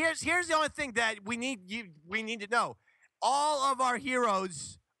 here's the only thing that we need to know. All of our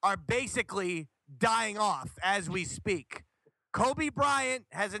heroes are basically dying off as we speak. Kobe Bryant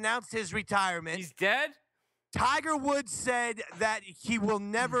has announced his retirement. He's dead? Tiger Woods said that he will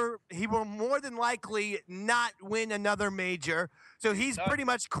more than likely not win another major. So he's pretty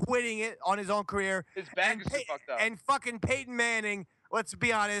much quitting it on his own career. His back is too fucked up. And fucking Peyton Manning, let's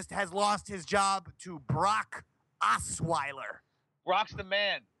be honest, has lost his job to Brock Osweiler. Brock's the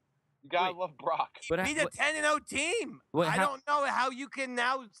man. You gotta love Brock. But beat a 10-0 team. I don't know how you can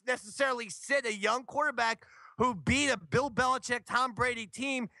now necessarily sit a young quarterback who beat a Bill Belichick, Tom Brady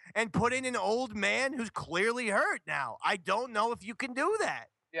team and put in an old man who's clearly hurt now. I don't know if you can do that.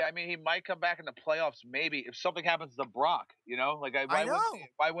 Yeah, I mean, he might come back in the playoffs, maybe, if something happens to Brock, you know? Like, I know.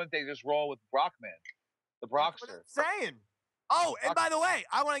 Why wouldn't they just roll with Brockman? The Brockster. That's what I'm saying. Oh, and by the way,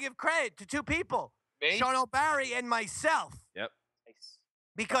 I want to give credit to two people. Me? Sean O'Barry and myself. Yep.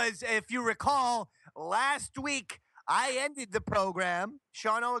 Because if you recall, last week I ended the program.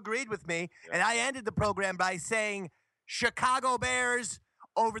 Shauno agreed with me, and I ended the program by saying Chicago Bears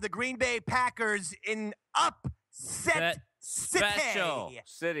over the Green Bay Packers in upset Special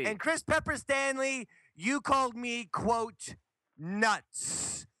city. And Chris Pepper Stanley, you called me, quote,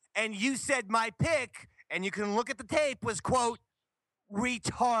 nuts. And you said my pick, and you can look at the tape, was, quote,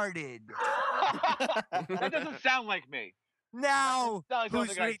 retarded. That doesn't sound like me. Now, Like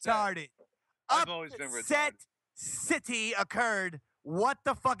who's retarded? I've always been retarded. Upset city occurred. What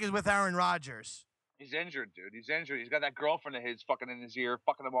the fuck is with Aaron Rodgers? He's injured, dude. He's injured. He's got that girlfriend of his fucking in his ear,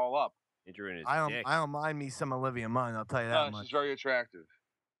 fucking them all up. Injury in his I dick. don't mind me some Olivia Munn, I'll tell you that much. She's very attractive.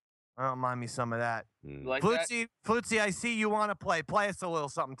 I don't mind me some of that. Like Flutzy, I see you want to play. Play us a little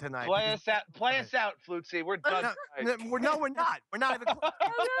something tonight. Play us out, Flutzy. We're done. We're not. We're not even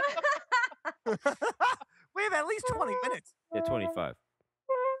We have at least 20 minutes. Yeah, 25.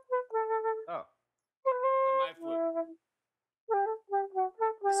 Oh. My flute.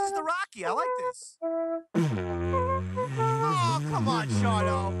 This is the Rocky. I like this. Oh, come on,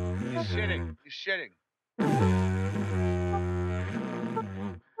 Shauno. He's shitting. He's shitting.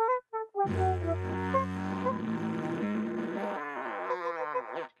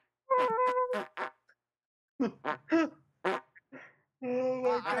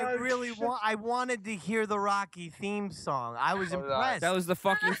 I wanted to hear the Rocky theme song. I was impressed. That was the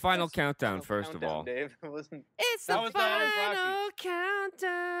fucking final countdown, first of all. Dave. It wasn't. It's That the was final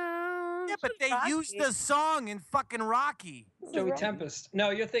countdown. Yeah, but they used the song in fucking Rocky. Joey Tempest.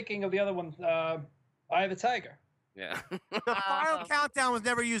 No, you're thinking of the other one. Eye of the Tiger. Yeah. The final countdown was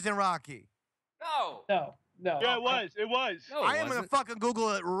never used in Rocky. No. No. Yeah, it was. It was. No, I am going to fucking Google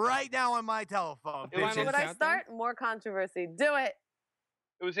it right now on my telephone. Final Would I countdown? start? More controversy. Do it.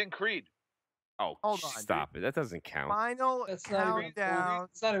 It was in Creed. Oh, Hold on, stop it. That doesn't count. Final That's not even. countdown.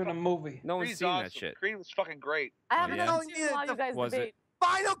 It's not even a movie. No one's Creed's seen awesome. that shit. Creed was fucking great. I haven't yeah? done it while you guys Was debate. it?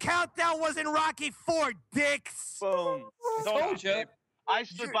 Final countdown was in Rocky 4, dicks. Boom. Told you. I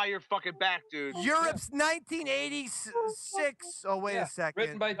stood by your fucking back, dude. Europe's 1986. Oh, wait a second.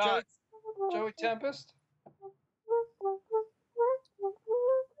 Written by Joey Tempest. I don't think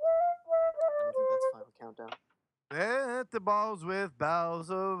that's Final Countdown. At the balls with boughs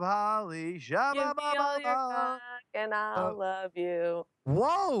of holly. Give me all your Shabba-ba-ba-ba. cock and I'll love you.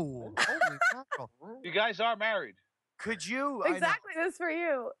 Whoa. Holy mackerel. You guys are married. Could you? Exactly. This for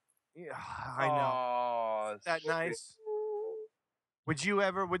you. Yeah, I know. Oh, Is that nice? Would you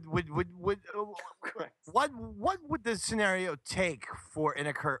ever what would the scenario take for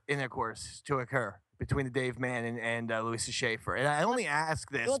intercourse to occur between the Dave Man and Louisa Schaefer? And I only ask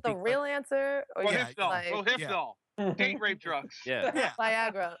this. You want the real answer? Or Well, you Hifnall. like, Well, Hifnall. Date rape drugs. Yeah.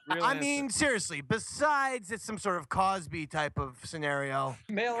 Viagra. Real I answer. mean, seriously, besides it's some sort of Cosby type of scenario,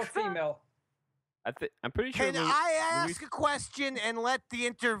 Male or female? I'm pretty sure. can I ask a question and let the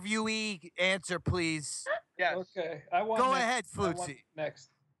interviewee answer, please? Yes. Okay. I want Go next. ahead, I want Flutzy. next.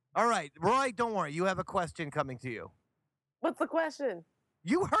 All right, Roy, don't worry. You have a question coming to you. What's the question?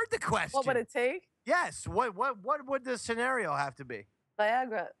 You heard the question. What would it take? Yes. What would the scenario have to be?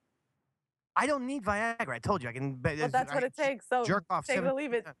 Viagra. I don't need Viagra. I told you I can. Well, that's what it takes. So jerk off take it or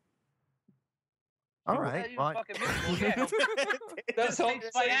leave it. All right. You Well, fucking miserable, yeah. That's all.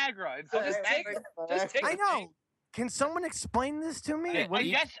 Takes Viagra. It's Just take it. I know. Can someone explain this to me? What do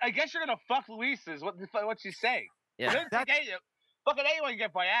you- I guess you're gonna fuck Luis's. What she's saying? Yeah. Fucking anyone can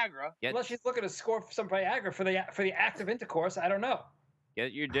get Viagra. Unless she's looking to score some Viagra for the act of intercourse. I don't know.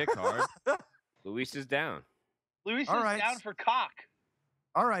 Get your dick hard. Luis is down. Luis All is right. down for cock.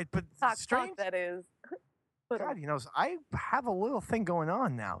 All right, but Talk, strange. that is. God, I have a little thing going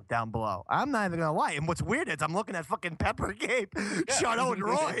on now down below. I'm not even gonna lie. And what's weird is I'm looking at fucking Pepper, Gabe, Shadow, and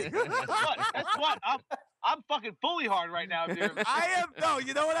Roy. Guess what? I'm fucking fully hard right now, dude.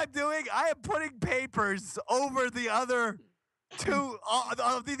 You know what I'm doing? I am putting papers over the other two,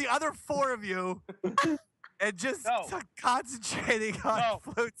 the other four of you, and just concentrating on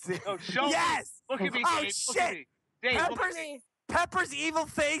Flutzy. No, show yes. Me. Look at me, Oh Dave. shit. Look at me. Dave, look at me. Pepper's evil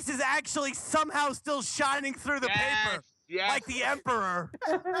face is actually somehow still shining through the paper, like the Emperor.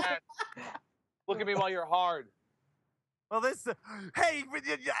 Yes. Look at me while you're hard. Well, hey,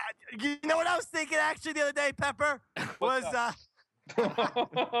 you know what I was thinking actually the other day, Pepper? Was I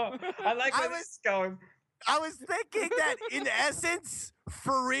like where this is going. I was thinking that in essence,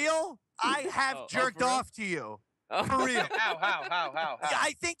 for real, I have jerked off to you. For real. How?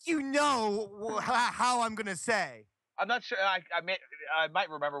 I think you know how I'm gonna say. I'm not sure. I might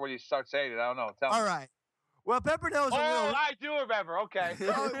remember when you start saying it. I don't know. Tell me. All right. Well, Pepper knows. I do remember. Okay.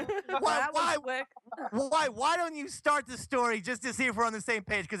 Why don't you start the story just to see if we're on the same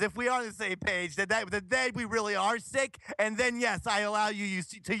page? Because if we are on the same page, then we really are sick. And then yes, I allow you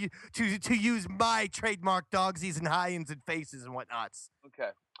to use my trademark dogsies and high-ends and faces and whatnots. Okay.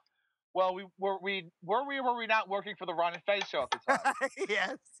 Well, were we not working for the Ron and Faye show at the time?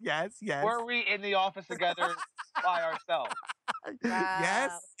 Yes. Were we in the office together by ourselves?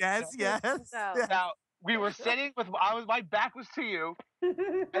 Yes. Now we were sitting with my back was to you, and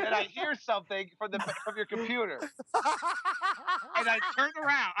then I hear something from your computer, and I turn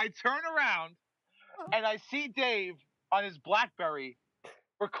around, and I see Dave on his BlackBerry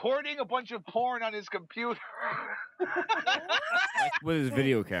recording a bunch of porn on his computer. With his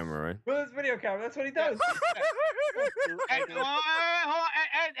video camera, right? With his video camera, that's what he does. And then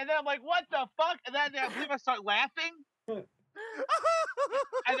I'm like, what the fuck? And then I believe I start laughing. and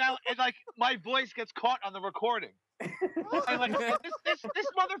like my voice gets caught on the recording. And like this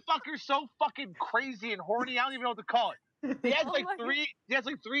motherfucker's so fucking crazy and horny. I don't even know what to call it. He has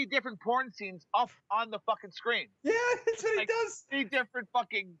three different porn scenes up on the fucking screen. Yeah, that's what he does. 3 different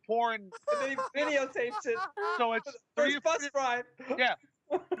fucking porn. And then he videotapes it. So it's for his bus ride. Yeah.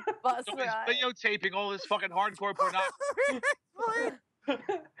 Bus So ride. he's videotaping all this fucking hardcore pornography. And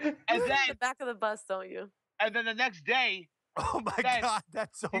You then the back of the bus, don't you? And then the next day, oh my God,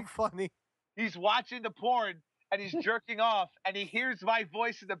 that's so funny. He's watching the porn and he's jerking off, and he hears my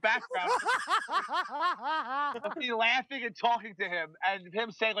voice in the background of me laughing and talking to him, and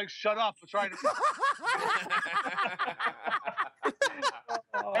him saying like, "Shut up!" I'm trying to.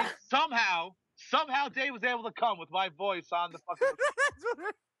 And somehow, Dave was able to come with my voice on the fucking.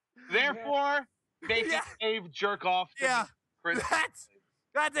 Therefore, making Dave jerk off. Yeah, that's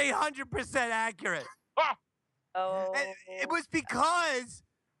 100% accurate. Oh. And it was because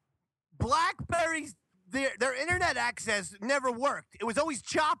BlackBerry's their internet access never worked. It was always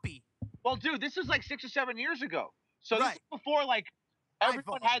choppy. Well, dude, this was like 6 or 7 years ago. So this is before like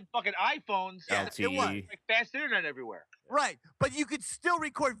everyone had fucking iPhones. LTE. It was like fast internet everywhere. Right, but you could still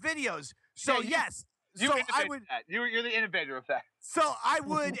record videos. So yes, you're the innovator of that. So I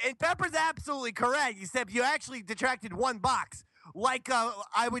would, and Pepper's absolutely correct, except you actually detracted one box. Like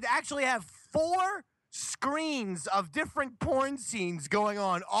I would actually have 4 screens of different porn scenes going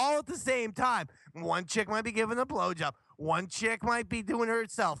on all at the same time. One chick might be giving a blowjob. One chick might be doing it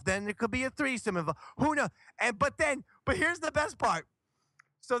herself. Then there could be a threesome. Who knows? But here's the best part.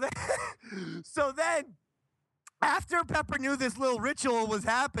 So then, after Pepper knew this little ritual was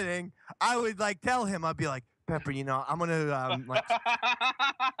happening, I would like tell him, I'd be like, Pepper, I'm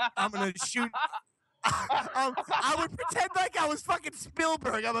gonna shoot. I would pretend like I was fucking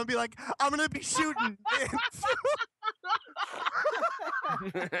Spielberg. I'm gonna be like, I'm gonna be shooting.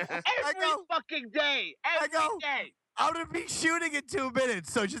 Every fucking day. Every day. I'm gonna be shooting in 2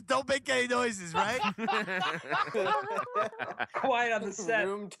 minutes, so just don't make any noises, right? Quiet on the set.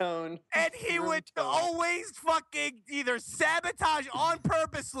 Room tone. And he would always fucking either sabotage on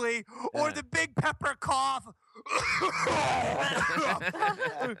purposely or the big pepper cough.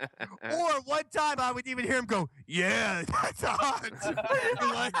 Or one time I would even hear him go, "Yeah, that's hot."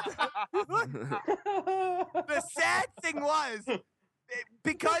 The sad thing was,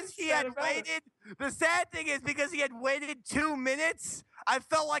 because he had waited, the sad thing is because he had waited 2 minutes, I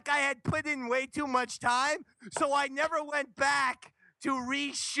felt like I had put in way too much time, so I never went back to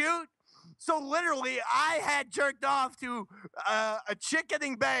reshoot. So literally, I had jerked off to a chick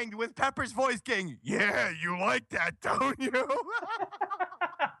getting banged with Pepper's voice going, "Yeah, you like that, don't you?"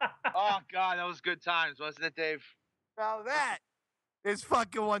 Oh, God, that was good times, wasn't it, Dave? Now that is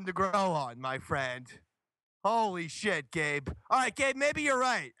fucking one to grow on, my friend. Holy shit, Gabe. All right, Gabe, maybe you're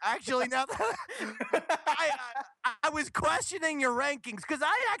right. Actually, now that I was questioning your rankings because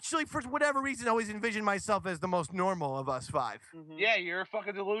I actually, for whatever reason, always envisioned myself as the most normal of us five. Mm-hmm. Yeah, you're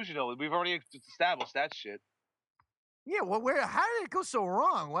fucking delusional. We've already established that shit. Yeah, well, how did it go so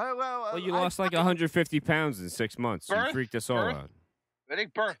wrong? Well, you lost like 150 pounds in 6 months. You freaked us all out. I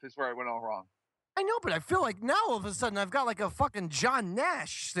think birth is where it went all wrong. I know, but I feel like now all of a sudden I've got like a fucking John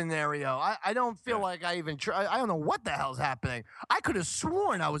Nash scenario. I don't feel like I even I don't know what the hell's happening. I could have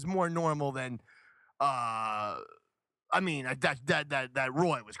sworn I was more normal than I mean that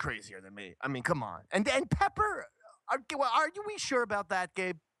Roy was crazier than me. I mean, come on. And Pepper, are we sure about that,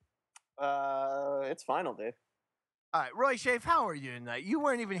 Gabe? It's final, Dave. All right, Roy Schaaf, how are you tonight? You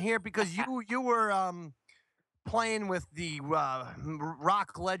weren't even here because you were playing with the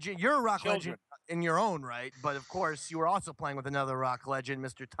rock legend. You're a rock legend in your own right, but of course you were also playing with another rock legend,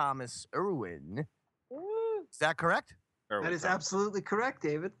 Mr. Thomas Irwin. Is that correct? That is absolutely correct,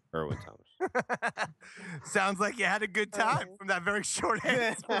 David. Irwin Thomas. Sounds like you had a good time from that very short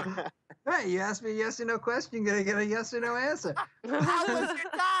answer. Right, you asked me a yes or no question, you're gonna get a yes or no answer. How was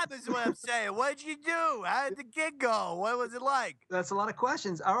your time is what I'm saying. What did you do? How did the gig go? What was it like? That's a lot of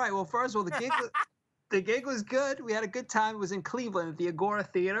questions. All right, well, first of all, the gig was good. We had a good time. It was in Cleveland at the Agora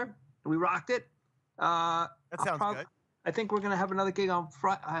Theater. We rocked it. That sounds good. I think we're going to have another gig on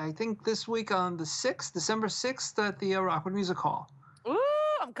Friday. I think this week on the 6th, December 6th at the Rockwood Music Hall. Ooh,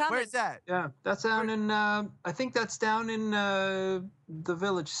 I'm coming. Where's that? Yeah, that's down in, I think that's down in the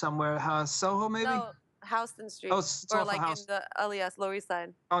Village somewhere. Soho, maybe? No, Houston Street. Oh, it's or off like of in the LES, Lower East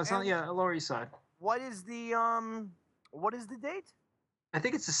Side. Oh, it's not, Lower East Side. What is the date? I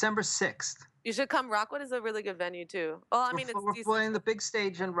think it's December 6th. You should come. Rockwood is a really good venue, too. Well, I mean, we're playing the big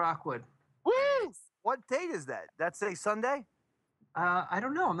stage in Rockwood. Woo! What date is that? That's a Sunday? I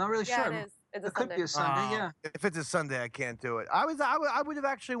don't know. I'm not really sure. It is. It's it could be a Sunday, yeah. If it's a Sunday, I can't do it. I would have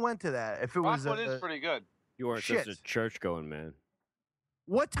actually went to that if it was. Rockwood is pretty good. You weren't just a church-going man.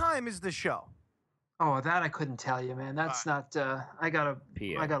 What time is the show? Oh, that I couldn't tell you, man. That's not. I gotta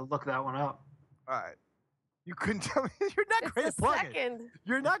look that one up. All right. You couldn't tell me. You're not great at plugging.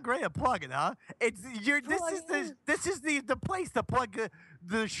 You're not great at plugging, huh? This is the place to plug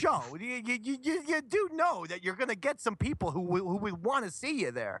the show. You do know that you're gonna get some people who would want to see you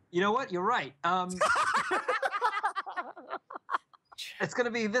there. You know what? You're right. It's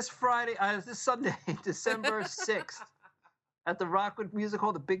gonna be this Friday, this Sunday, December 6th, at the Rockwood Music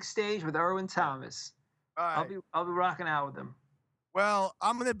Hall, the big stage with Irwin Thomas. All right. I'll be rocking out with him. Well,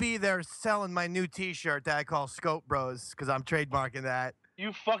 I'm going to be there selling my new T-shirt that I call Scope Bros because I'm trademarking that.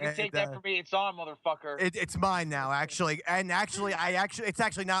 You fucking take that from me. It's on, motherfucker. It's mine now, actually. And actually, it's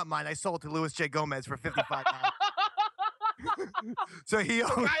actually not mine. I sold it to Louis J. Gomez for $55. So he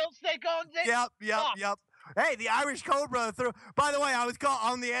owns. Rattlesnake owns it? Yep. Hey, the Irish Cobra. By the way, I was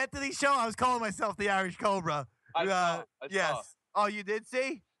on the Anthony Show. I was calling myself the Irish Cobra. I saw. Oh, you did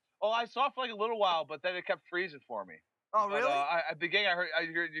see? Oh, I saw it for like a little while, but then it kept freezing for me. Oh, really? At the beginning, I heard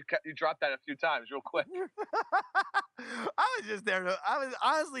you dropped that a few times real quick. I was just there. I was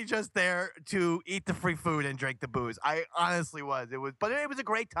honestly just there to eat the free food and drink the booze. I honestly was. But it was a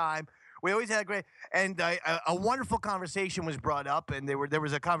great time. We always had a great and a wonderful conversation was brought up, and there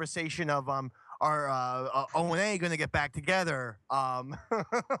was a conversation of our O&A going to get back together. Well,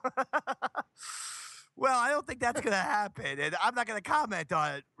 I don't think that's going to happen, and I'm not going to comment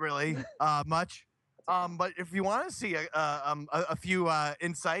on it really much. But if you want to see a few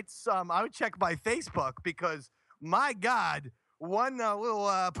insights, I would check my Facebook because, my God, one little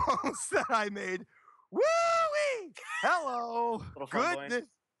post that I made, woo-wee, hello, Little flamboyant. goodness.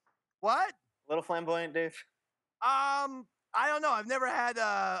 What? Little flamboyant, Dave. I don't know. I've never had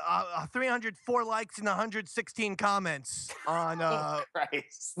 304 likes and 116 comments on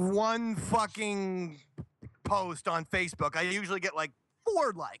Christ. one fucking post on Facebook. I usually get like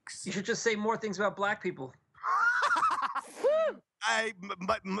 4 likes. You should just say more things about black people.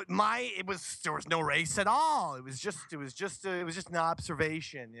 There was no race at all. It was just an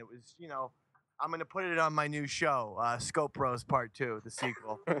observation. It was, you know, I'm gonna put it on my new show, Scope Bros Part 2, the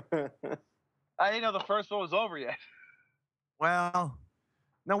sequel. I didn't know the first one was over yet. Well,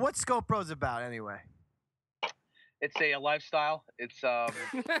 now what's Scope Bros about anyway? It's a lifestyle. It's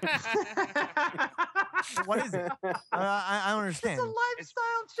What is it? I don't understand. It's a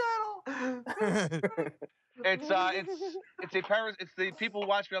lifestyle channel. it's the people who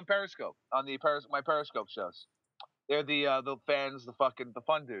watch me on Periscope on my Periscope shows. They're the fans, the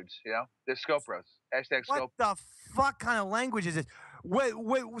fun dudes. You know, they're Scope Bros. Hashtag What Scope. the fuck kind of language is this? Wait.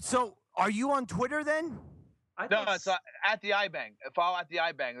 So are you on Twitter then? No, it's at the iBang. Follow at the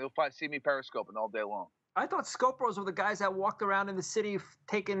iBang. They'll probably see me periscoping all day long. I thought Scope Bros were the guys that walked around in the city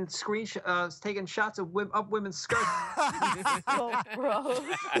taking taking shots of up women's skirts. Scope Bros.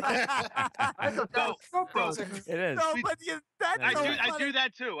 I thought that was Scope Bros. It is. No, but I do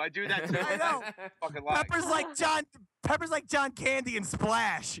that too. I know. Fucking lie. Pepper's like John Candy and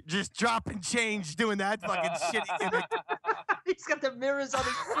Splash, just dropping change, doing that fucking shitty gimmick. He's got the mirrors on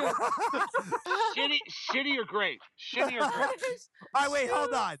his suit. Shitty or great? Shitty or great? All right, wait,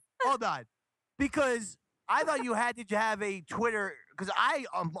 hold on. Because I thought you had to have a Twitter, because I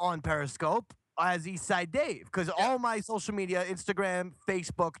am on Periscope as Eastside Dave, because all my social media, Instagram,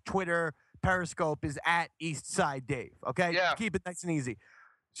 Facebook, Twitter, Periscope is at Eastside Dave, okay? Yeah. Keep it nice and easy.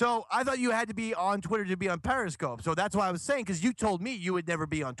 So I thought you had to be on Twitter to be on Periscope. So that's why I was saying, because you told me you would never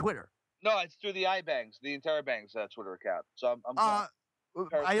be on Twitter. No, it's through the iBangs, the Interbangs Twitter account. So I'm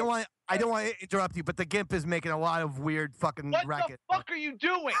I don't want to interrupt you, but the GIMP is making a lot of weird fucking what racket. the fuck are you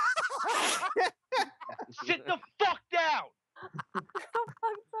doing? Sit the fuck down.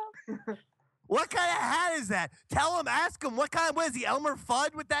 What kind of hat is that? Ask him, what is he, Elmer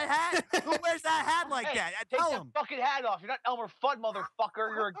Fudd with that hat? Who wears that hat like Hey, that? Take Tell that him. fucking hat off. You're not Elmer Fudd,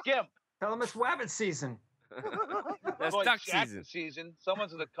 motherfucker. You're a gimp. Tell him it's wabbit season. That's Boy, duck Jackson season. season.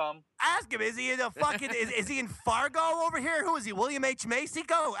 Someone's gonna come. Ask him, is he in a fucking, is he in Fargo over here? Who is he, William H. Macy?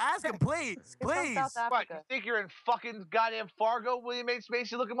 Go, ask him, please, please. What, you think you're in fucking goddamn Fargo, William H.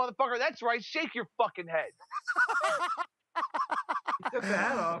 Macy looking motherfucker? That's right. Shake your fucking head. Took the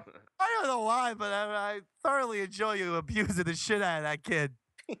hat off. I don't know why, but I thoroughly enjoy you abusing the shit out of that kid.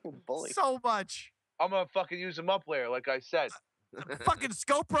 Bully. So much. I'm gonna fucking use him up later, like I said. Fucking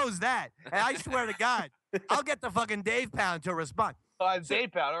Scope Bros that. And I swear to God, I'll get the fucking Dave Pound to respond.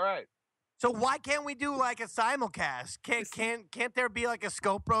 Dave Pound, all right. So why can't we do like a simulcast? Can't there be like a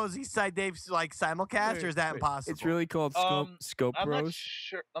Scope Bros Eastside Dave's like simulcast, or is that impossible? It's really called Scope I'm Bros.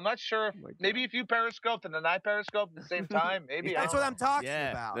 not sure if maybe if you periscoped and then I periscoped at the same time, maybe. That's what I'm talking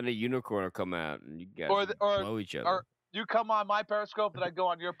Yeah. about. Then a unicorn will come out and you guys Or blow each other. Or you come on my periscope and I go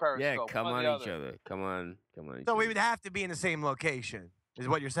on your Yeah, periscope. come one or on the each other. Come on each So other. we would have to be in the same location, is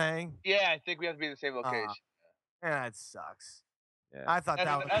what you're saying? Yeah, I think we have to be in the same location. Yeah, that sucks. Yeah. I thought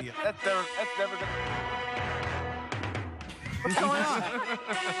that would be it. That's never gonna. What's going on?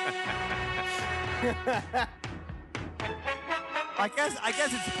 I guess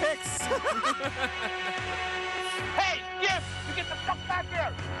it's picks. Hey, Jim, you get the fuck back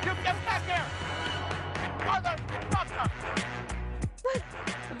here! You get back here! Motherfucker!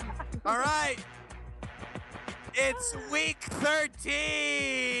 All right. It's week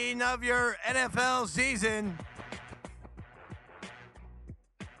 13 of your NFL season.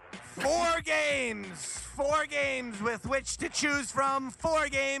 4 games with which to choose from, 4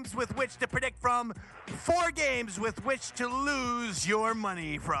 games with which to predict from, 4 games with which to lose your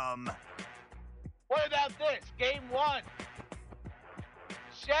money from. What about this? Game 1.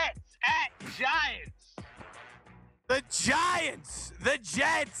 Jets at Giants. The Giants, the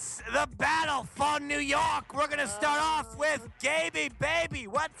Jets, the battle for New York. We're going to start off with Gaby, baby.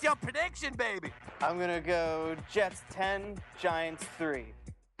 What's your prediction, baby? I'm going to go Jets 10, Giants 3.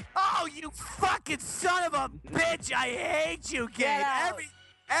 Oh, you fucking son of a bitch. I hate you, Gabe.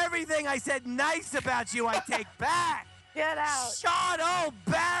 Everything I said nice about you, I take back. Get out. Sean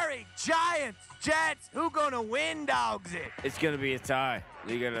O'Barry, Giants, Jets. Who going to win, dogs it? It's going to be a tie.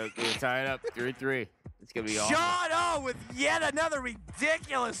 You're going to tie it up 3-3. It's going to be awesome. Sean O with yet another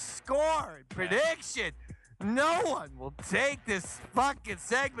ridiculous score and prediction. No one will take this fucking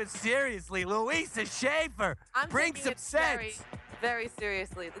segment seriously. Louisa Schaefer, bring some sense. Very, very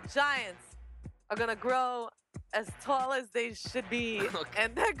seriously. The Giants are going to grow as tall as they should be,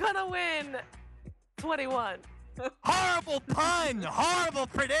 and they're going to win 21. Horrible pun. Horrible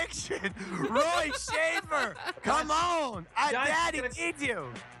prediction. Roy Schaefer, come on. Daddy needs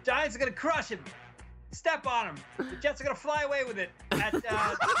you. Giants are going to crush him. Step on him. The Jets are going to fly away with it.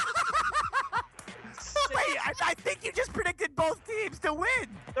 Wait, I think you just predicted both teams to win.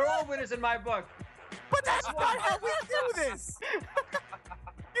 They're all winners in my book. But that's not how we do this.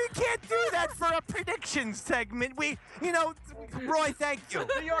 You can't do that for a prediction segment. Roy, thank you.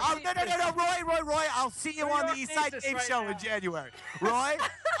 No, Roy, I'll see you on the Eastside Dave show in January. Roy,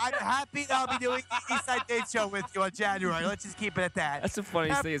 I'm happy that I'll be doing the Eastside Dave show with you in January. Let's just keep it at that. That's the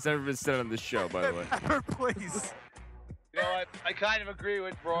funniest thing that's ever been said on this show, by the way. Please. You know what? I kind of agree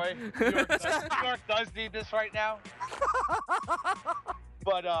with Roy. New York does need this right now.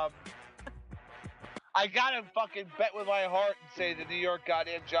 But I gotta fucking bet with my heart and say the New York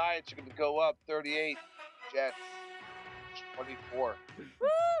goddamn Giants are gonna go up 38. Jets 24.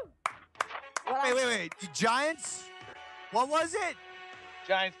 Woo! Wait. The Giants? What was it?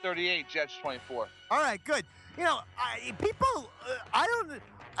 Giants 38, Jets 24. All right, good.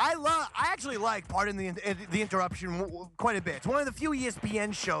 I actually like, pardon the interruption, quite a bit. It's one of the few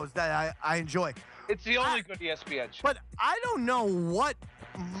ESPN shows that I enjoy. It's the only good ESPN show. But I don't know what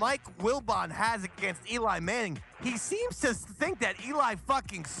Mike Wilbon has against Eli Manning. He seems to think that Eli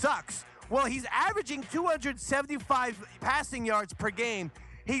fucking sucks. Well, he's averaging 275 passing yards per game.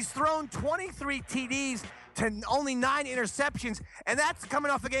 He's thrown 23 TDs to only 9 interceptions, and that's coming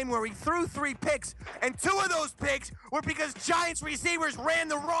off a game where he threw 3 picks, and 2 of those picks were because Giants receivers ran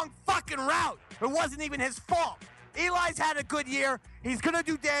the wrong fucking route. It wasn't even his fault. Eli's had a good year. He's going to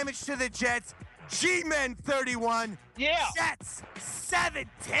do damage to the Jets. G-Men 31. Yeah. Jets 17.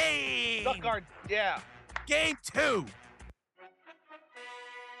 Yeah. Game 2.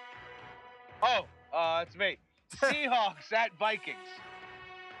 Oh, it's me. Seahawks at Vikings.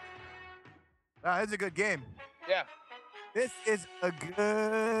 That's a good game. Yeah. This is a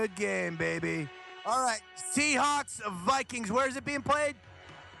good game, baby. All right, Seahawks, Vikings. Where is it being played?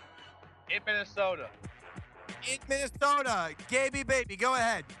 In Minnesota. In Minnesota. Gaby, baby, go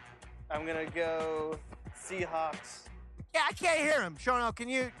ahead. I'm going to go Seahawks. Yeah, I can't hear him. Shono, can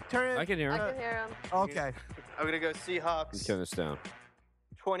you turn it? I can hear him. I can hear him. Okay. I'm going to go Seahawks. Turn this down.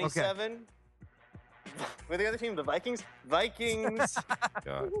 27. Okay. With the other team, the Vikings. Vikings.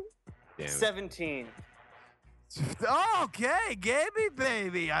 God. Damn 17. Okay, Gaby,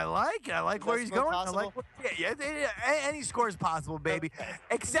 baby. I like it. I like where he's going. Possible? Any score is possible, baby. Okay.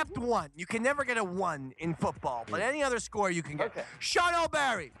 Except 1. You can never get a 1 in football, but any other score you can get. Okay. Sean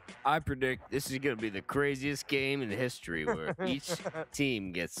O'Barry. I predict this is going to be the craziest game in history where each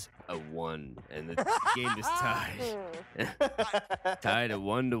team gets a 1 and the game is tied. Tied at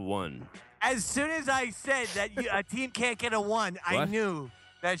 1-1. As soon as I said that a team can't get a 1, I knew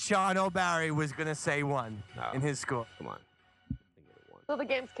that Sean O'Barry was going to say 1 in his score. Come on. So the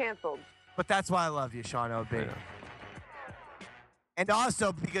game's canceled. But that's why I love you, Sean O'Barry. And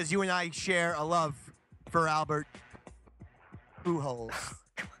also because you and I share a love for Albert Pujols.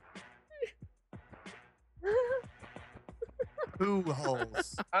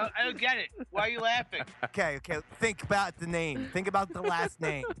 Pujols. I don't get it. Why are you laughing? Okay. Think about the name. Think about the last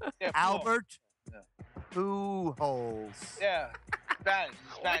name. Yeah, Albert Pujols. Yeah.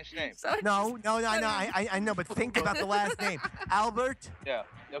 Spanish name. No. I know, but think about the last name. Albert. Yeah.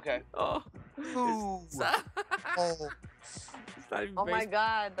 Okay. Pujols. Oh my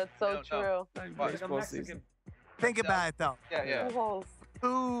God, that's so true. Think about it though. Yeah.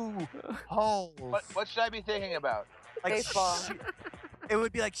 Pujols. What should I be thinking about? Like baseball. It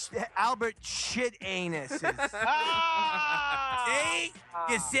would be like Albert Shit Anuses. See?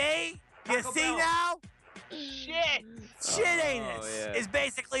 You see? You see now? Shit Anus is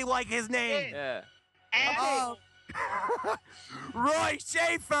basically like his name. Yeah. Roy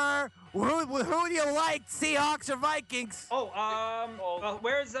Schaefer, who do you like, Seahawks or Vikings? Where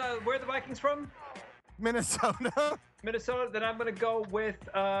are the Vikings from? Minnesota. Minnesota. Then I'm gonna go with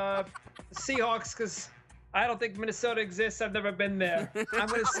Seahawks because I don't think Minnesota exists. I've never been there. I'm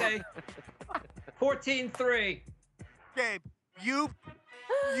gonna say 14-3. Gabe, you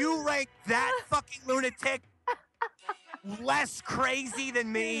rank that fucking lunatic less crazy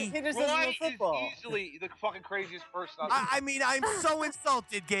than me. He just doesn't know Roy football. is easily the fucking craziest person on I mean, I'm so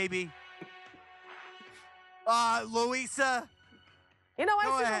insulted, Gaby. Louisa. You know,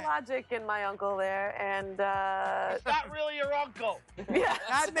 Go I see ahead. the logic in my uncle there, and It's not really your uncle. yeah.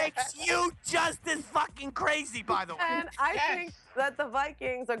 That makes you just as fucking crazy, by the way. And I think that the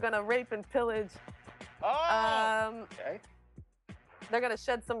Vikings are gonna rape and pillage. Oh. They're gonna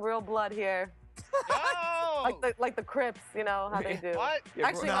shed some real blood here. Oh. like the Crips, you know how they do. What?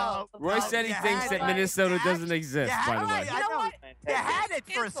 Actually, no. Roy said he thinks that Minnesota doesn't exist, by the way. You know what? You had it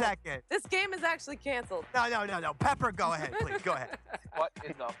for a second. This game is actually canceled. No. Pepper, go ahead, please. Go ahead. What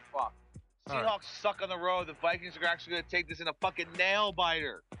in the fuck? Seahawks suck on the road. The Vikings are actually going to take this in a fucking nail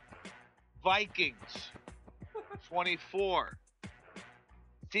biter. Vikings 24.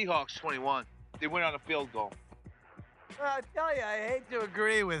 Seahawks 21. They win on a field goal. Well, I tell you, I hate to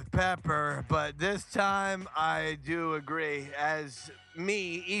agree with Pepper, but this time I do agree. As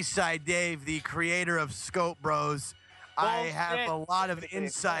me, Eastside Dave, the creator of Scope Bros, I have a lot of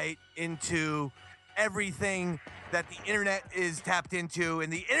insight into everything that the internet is tapped into,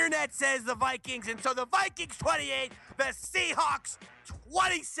 and the internet says the Vikings, and so the Vikings 28, the Seahawks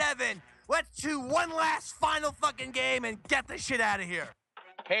 27. Let's do one last final fucking game and get the shit out of here.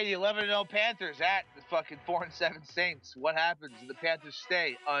 Hey, the 11-0 Panthers at the fucking 4-7 Saints. What happens? The Panthers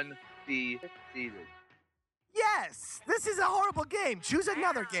stay undefeated. Yes, this is a horrible game. Choose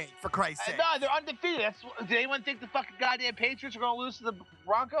another game, for Christ's sake. No, they're undefeated. Did anyone think the fucking goddamn Patriots are going to lose to the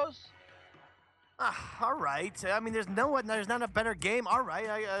Broncos? All right. I mean, there's not a better game. All right.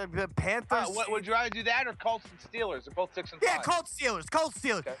 The Panthers. Would you rather do that or Colts and Steelers? They're both 6-5. Yeah, Colts Steelers.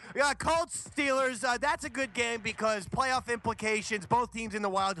 Okay. Yeah, Colts Steelers. That's a good game because playoff implications. Both teams in the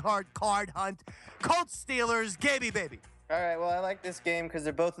wild card hunt. Colts Steelers. Gaby, baby. All right, well, I like this game because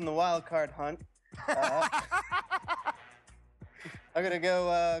they're both in the wild card hunt. I'm going to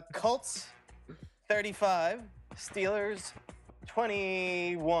go Colts 35, Steelers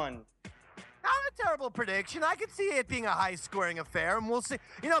 21. Not a terrible prediction. I could see it being a high-scoring affair, and we'll see.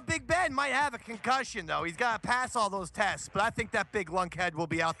 You know, Big Ben might have a concussion, though. He's got to pass all those tests, but I think that big lunkhead will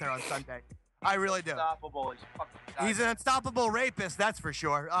be out there on Sunday. I really do. Unstoppable. He's an unstoppable rapist, that's for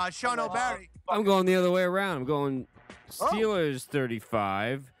sure. Sean O'Barry. I'm going the other way around. I'm going Steelers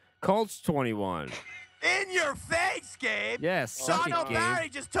 35, Colts 21. In your face, Gabe. Yes, suck Sean it, Gabe. O'Barry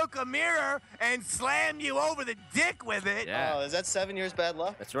just took a mirror and slammed you over the dick with it. Yeah. Oh, is that 7 years bad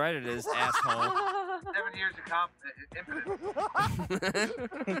luck? That's right, it is, asshole. 7 years of infinite.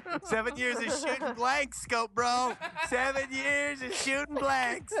 7 years of shooting blanks, Scope, bro. 7 years of shooting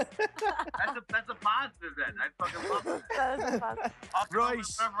blanks. That's a positive then. I fucking love it. That's a positive. I'll come Roy,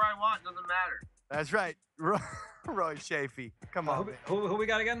 whenever I want. Doesn't matter. That's right. Roy Chafee. Come on. Who we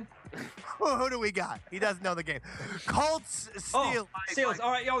got again? Who do we got? He doesn't know the game. Colts, Steelers. Steelers.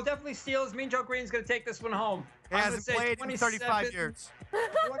 All right, definitely Steelers. Mean Joe Green's going to take this one home. He hasn't played in 35 years.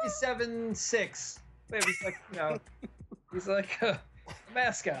 27-6. Wait, he's like a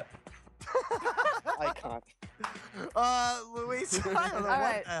mascot. Icon. Luis, I don't know All what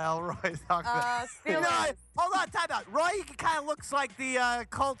right. the hell Roy's talking about. Steelers. Hold on, time out. Roy kind of looks like the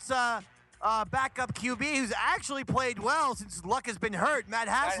Colts backup QB who's actually played well since Luck has been hurt, Matt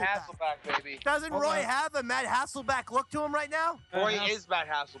Hasselbeck. Matt Hasselbeck, baby. Doesn't Roy have a Matt Hasselbeck look to him right now? Roy is Matt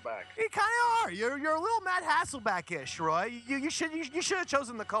Hasselbeck. You kind of are. You're a little Matt Hasselbeck-ish, Roy. You should have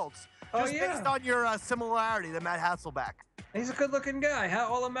chosen the Colts. Just based on your similarity to Matt Hasselbeck. He's a good-looking guy, huh?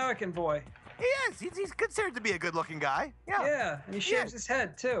 All-American boy. He is. He's considered to be a good-looking guy. Yeah. Yeah, and he shaves his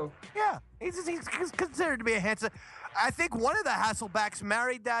head, too. Yeah. He's considered to be a handsome. I think one of the Hasselbecks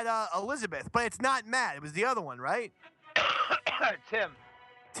married that Elizabeth, but it's not Matt. It was the other one, right? Tim.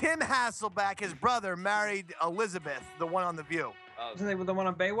 Tim Hasselbeck, his brother, married Elizabeth, the one on The View. Isn't he the one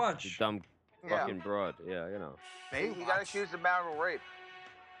on Baywatch? Dumb fucking broad. Yeah, you know. He got accused of marital rape.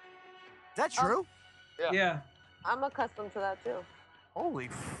 Is that true? Yeah. I'm accustomed to that too. Holy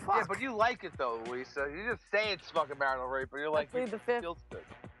fuck. Yeah, but you like it though, Lisa. You just say it's fucking marital rape, but you're like, I plead the fifth. feels good.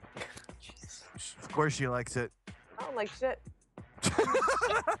 Of course she likes it. I don't like shit.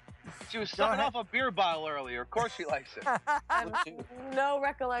 She was sucking off a beer bottle earlier. Of course she likes it. I have no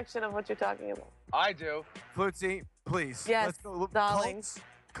recollection of what you're talking about. I do. Flutzy, please. Yes, Let's go. darlings.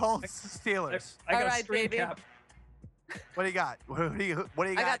 Colts, Steelers. I got All a right, screen baby. cap. What do you got? What do you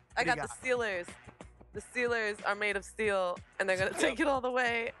got? I got the Steelers. The Steelers are made of steel, and they're gonna take it all the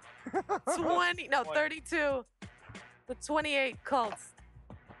way. 32. The 28 Colts.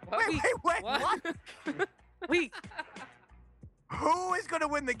 Wait, what? Weak. Who is going to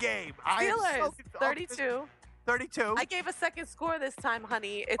win the game? Steelers. 32. 32. I gave a second score this time,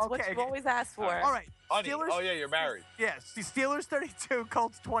 honey. It's what you've always asked for. All right. Honey. Steelers, Oh yeah, you're married. Yes. The Steelers 32,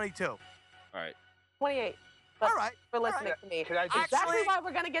 Colts 22. All right. 28. But All right. For listening to me. Can I just Exactly why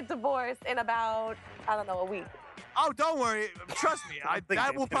we're gonna get divorced in about, I don't know, a week. Oh, don't worry. Trust me.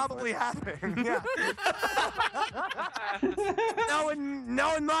 That will probably happen. Yeah.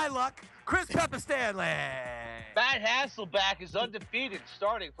 knowing my luck, Chris Pepper Stanley. Matt Hasselbeck is undefeated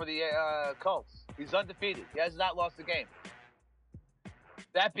starting for the Colts. He's undefeated. He has not lost a game.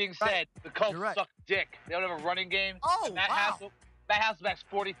 That being said, the Colts You're right. suck dick. They don't have a running game. Oh, And Matt wow. Hasselbeck's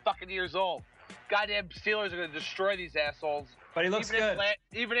 40 fucking years old. Goddamn Steelers are gonna destroy these assholes. But he looks even good.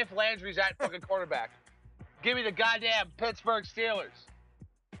 Even if Landry's at fucking quarterback. Give me the goddamn Pittsburgh Steelers.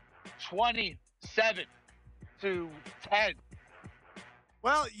 27-10.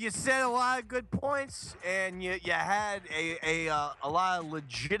 Well, you said a lot of good points, and you had a lot of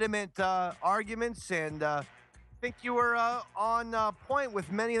legitimate arguments, and I think you were on point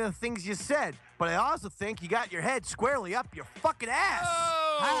with many of the things you said. But I also think you got your head squarely up your fucking ass.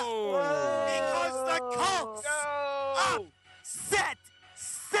 Because the Colts upset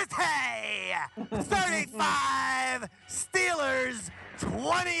City 35, Steelers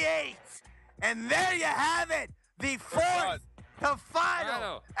 28, and there you have it, the fourth to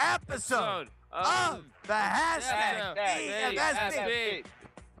final episode of the hashtag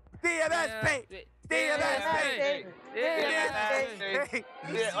DMSP. DMSP.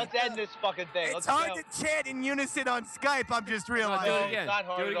 Let's end this fucking thing. It's Let's hard go. to chant in unison on Skype, I'm just realizing. Do it again. Not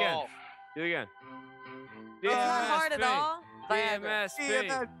hard Do it at again. all. Do it again. It's not hard at all.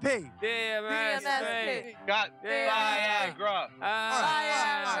 DMSP. DMSP. DMSP. Got Viagra.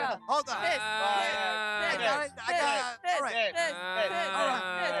 Hold on.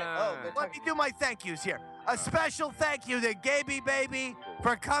 Let me do my thank yous here. A special thank you to Gaby Baby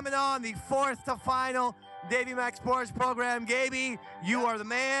for coming on the fourth to final Davey Mac Sports Program. Gaby, you are the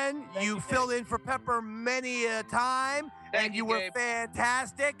man. You filled in for Pepper many a time, and you were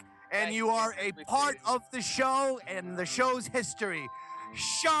fantastic. And you are a part of the show and the show's history.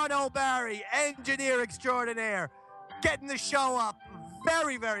 Sean O'Barry, engineer extraordinaire, getting the show up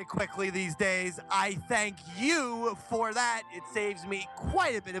very, very quickly these days. I thank you for that. It saves me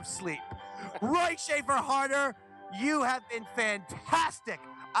quite a bit of sleep. Roy Schaefer-Harder, you have been fantastic.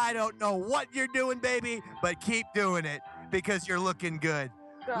 I don't know what you're doing, baby, but keep doing it because you're looking good.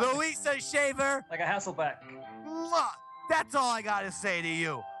 Louisa Shaver. Like a Hasselbeck. Mwah, that's all I got to say to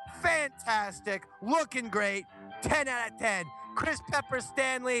you. Fantastic, looking great, 10 out of 10. Chris Pepper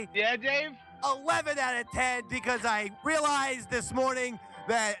Stanley. Yeah, Dave? 11 out of 10 because I realized this morning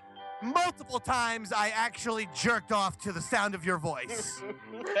that multiple times I actually jerked off to the sound of your voice.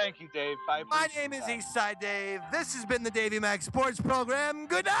 Thank you, Dave. My name is Eastside Dave. This has been the Davey Mac Sports Program.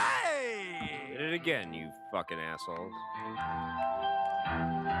 Good night. Did it again, you fucking assholes.